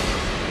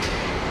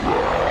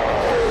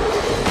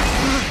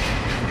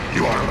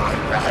 You are my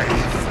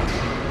life.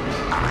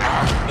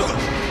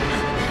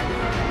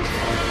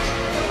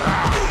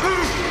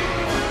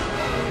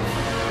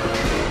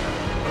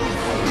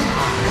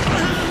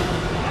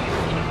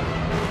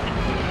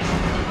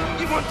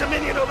 You want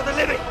dominion over the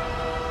living,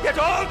 yet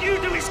all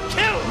you do is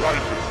kill!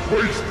 Life is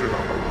wasted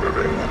on the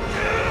living.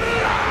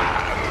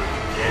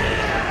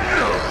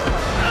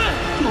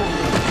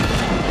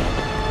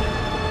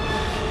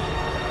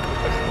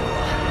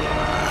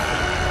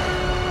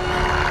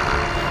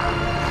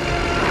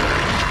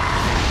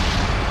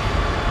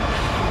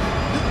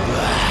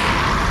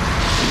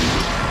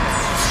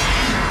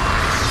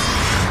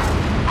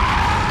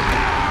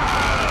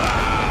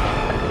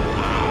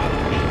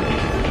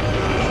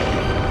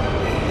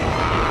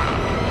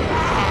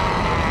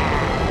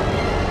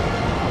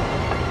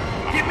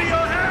 Give me your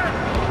hand!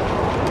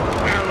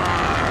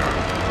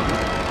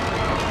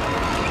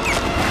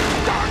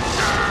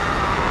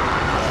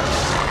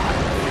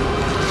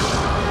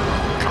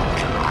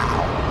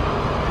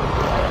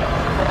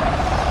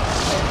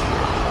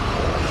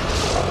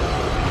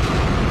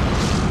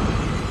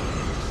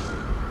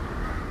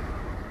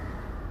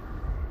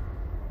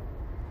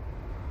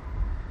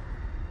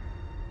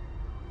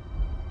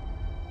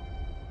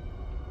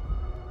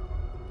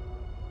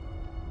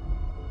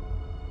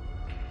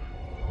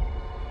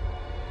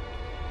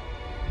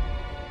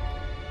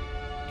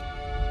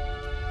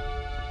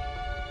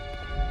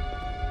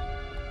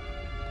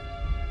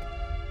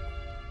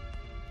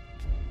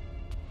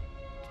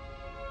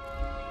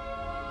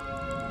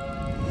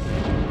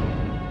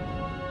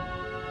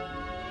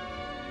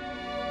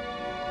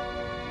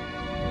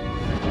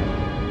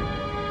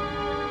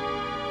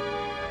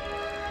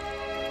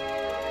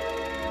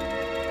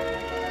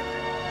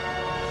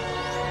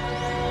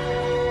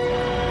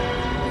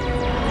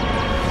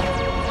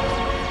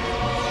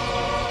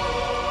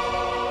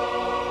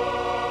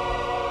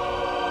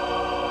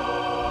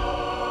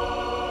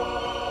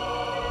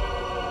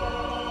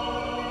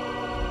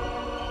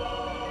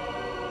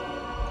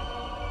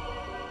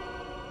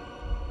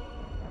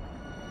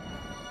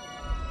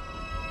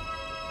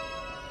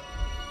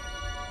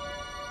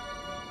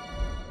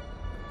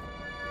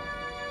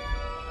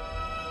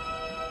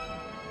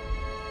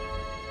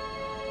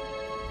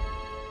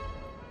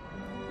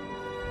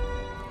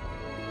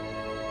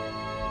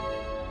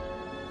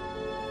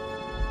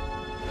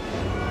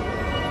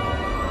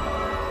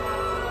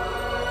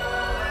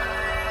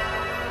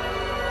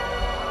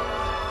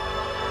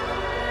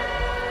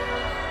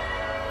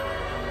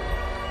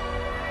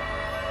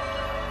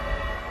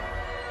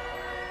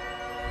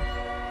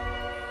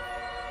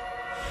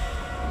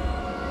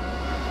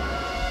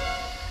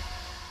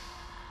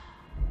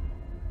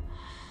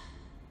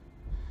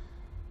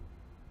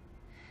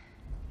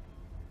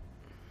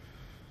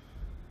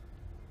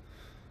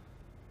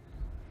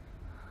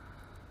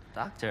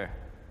 Doctor,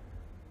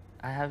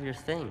 I have your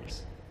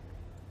things.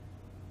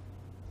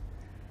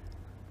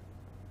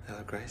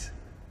 Hello, Grace.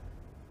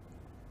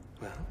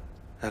 Well,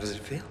 how does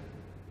it feel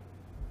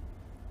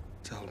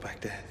to hold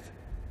back death?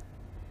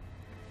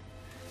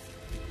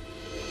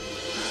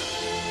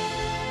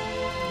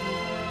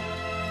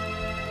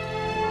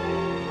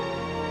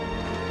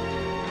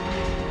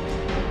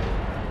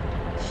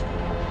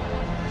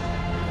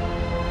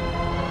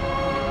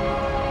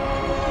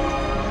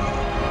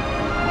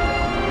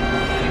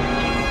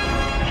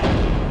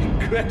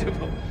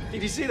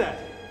 see that?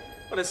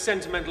 What a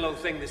sentimental old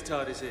thing this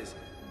TARDIS is.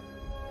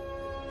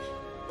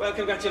 Well,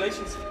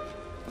 congratulations.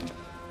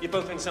 You've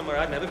both been somewhere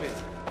I've never been.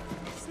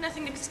 There's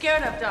nothing to be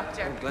scared of,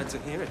 Doctor. I'm glad to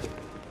hear it.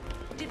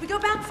 Did we go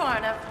back far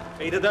enough?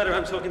 Either that or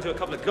I'm talking to a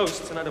couple of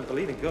ghosts, and I don't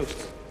believe in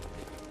ghosts.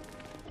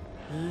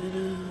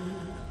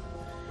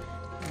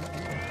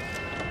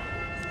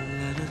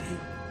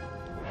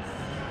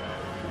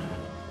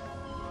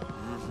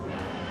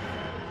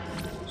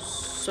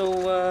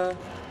 So,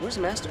 where's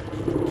the Master?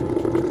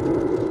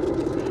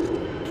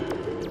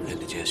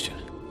 Indigestion.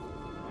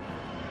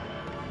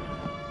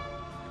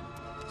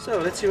 So,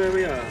 let's see where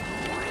we are.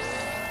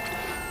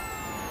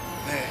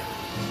 There.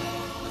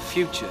 The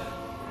future.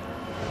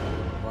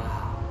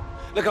 Wow.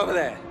 Look over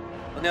there.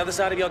 On the other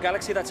side of your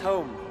galaxy, that's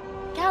home.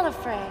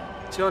 Gallifrey.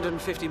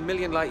 250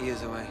 million light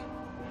years away.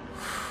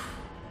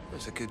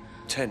 There's a good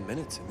 10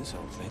 minutes in this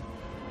whole thing.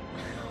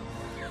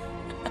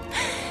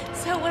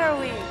 So where are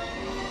we?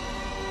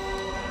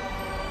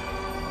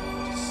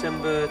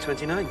 December 29th.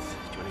 Do you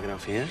want to get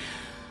off here?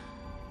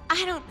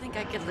 I don't think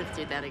I could live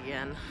through that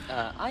again.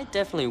 I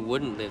definitely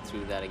wouldn't live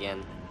through that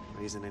again.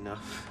 Reason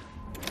enough.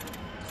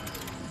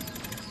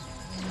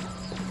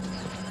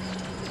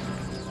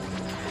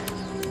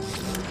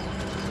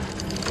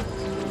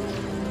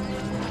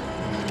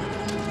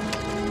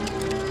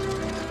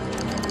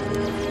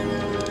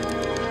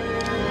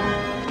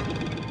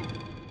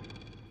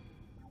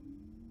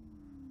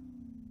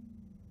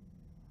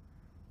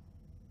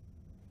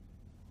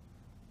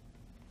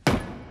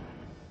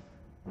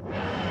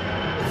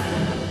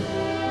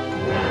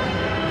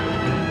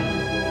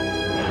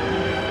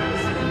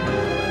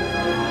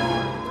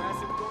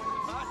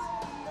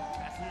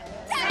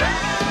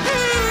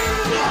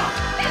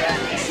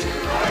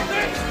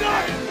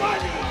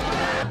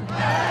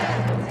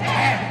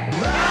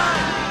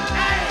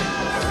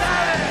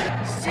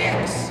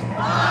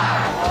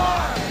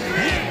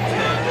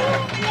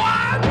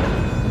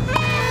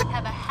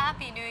 Have a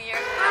happy New Year.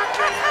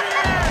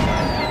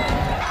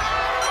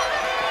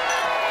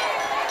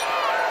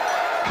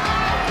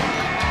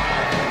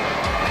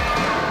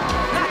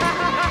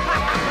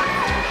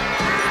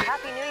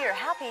 Happy New Year.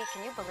 Happy,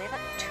 can you believe it?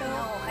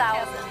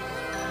 2,000.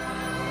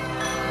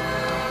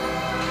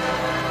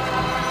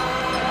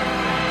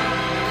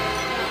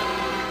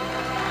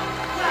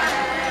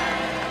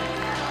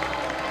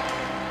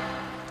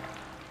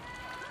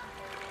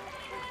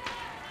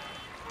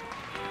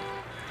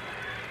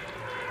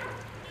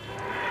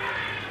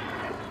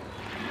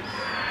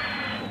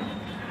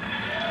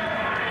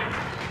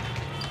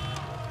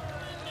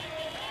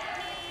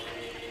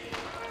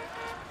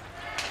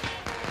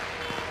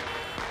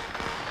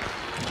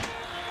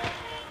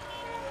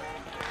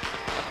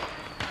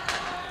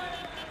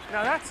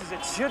 Now that's as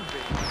it should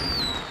be.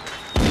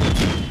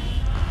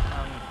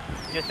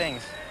 Your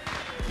things.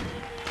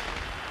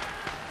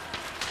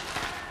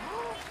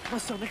 My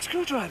sonic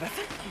screwdriver,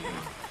 thank you.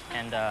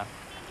 And,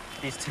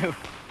 these two.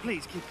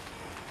 Please, keep.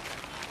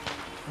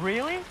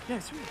 Really?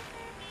 Yes, really.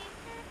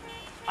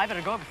 I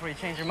better go before you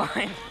change your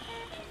mind.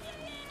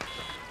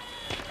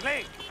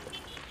 Lee!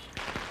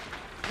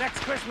 Next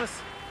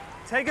Christmas,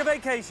 take a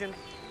vacation.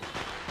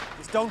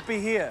 Just don't be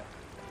here.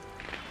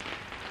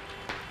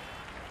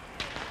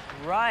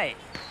 Right.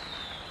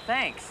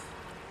 Thanks.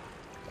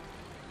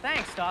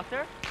 Thanks,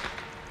 Doctor.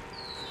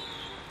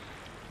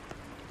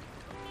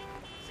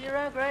 See you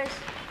around, Grace.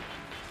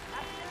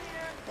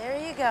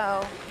 There you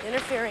go,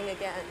 interfering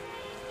again.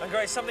 And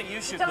Grace, something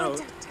you should Don't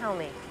know. tell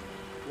me.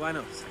 Why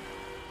not?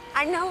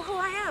 I know who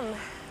I am.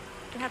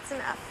 That's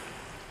enough.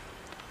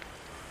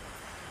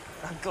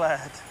 I'm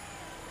glad.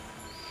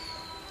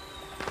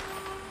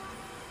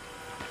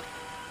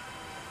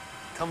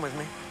 Come with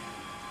me.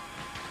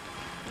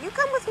 You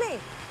come with me.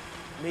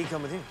 Me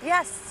come with you.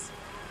 Yes.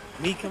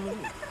 Me come with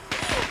you.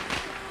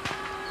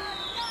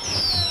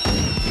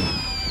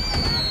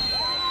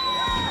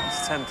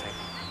 It's tempting.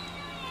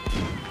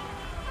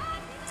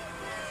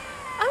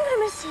 I'm gonna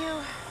miss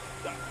you.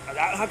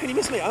 How can you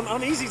miss me?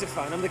 I'm easy to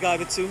find. I'm the guy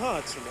with two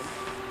hearts, remember?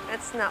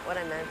 That's not what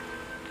I meant.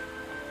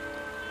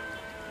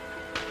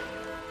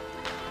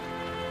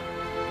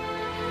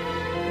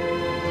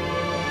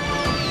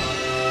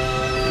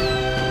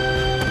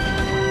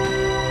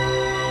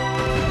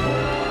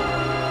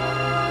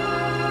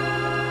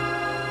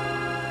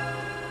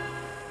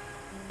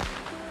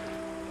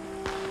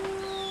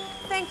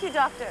 Thank you,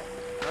 Doctor.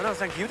 No,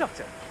 thank you,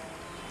 Doctor.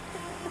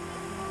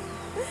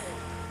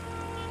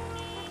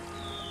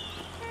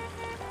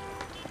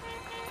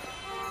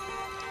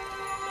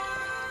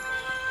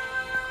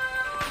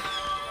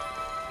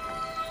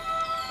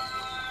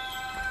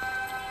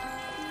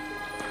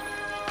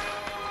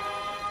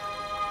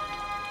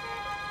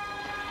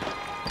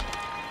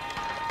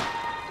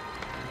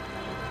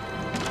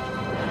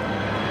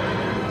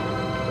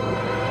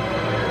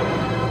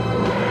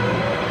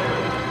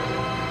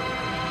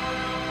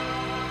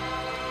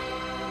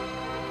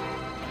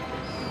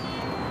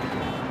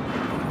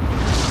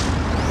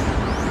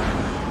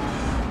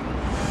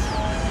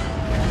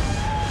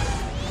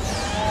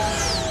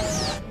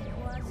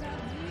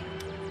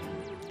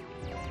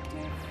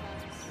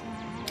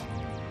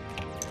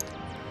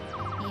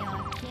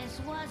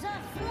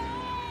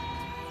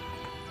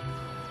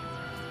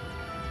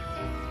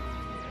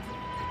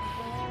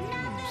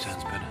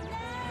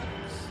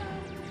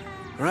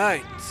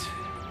 Right.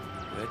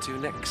 Where to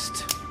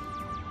next?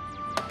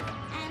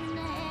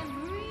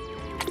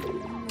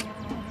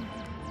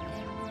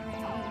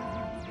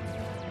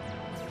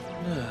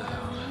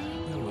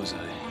 Where was I?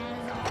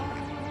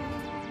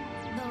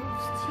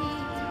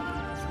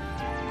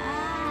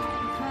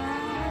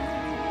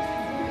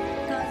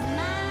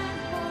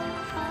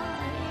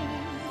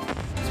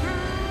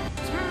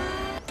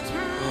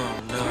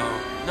 Oh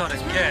no, not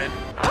again.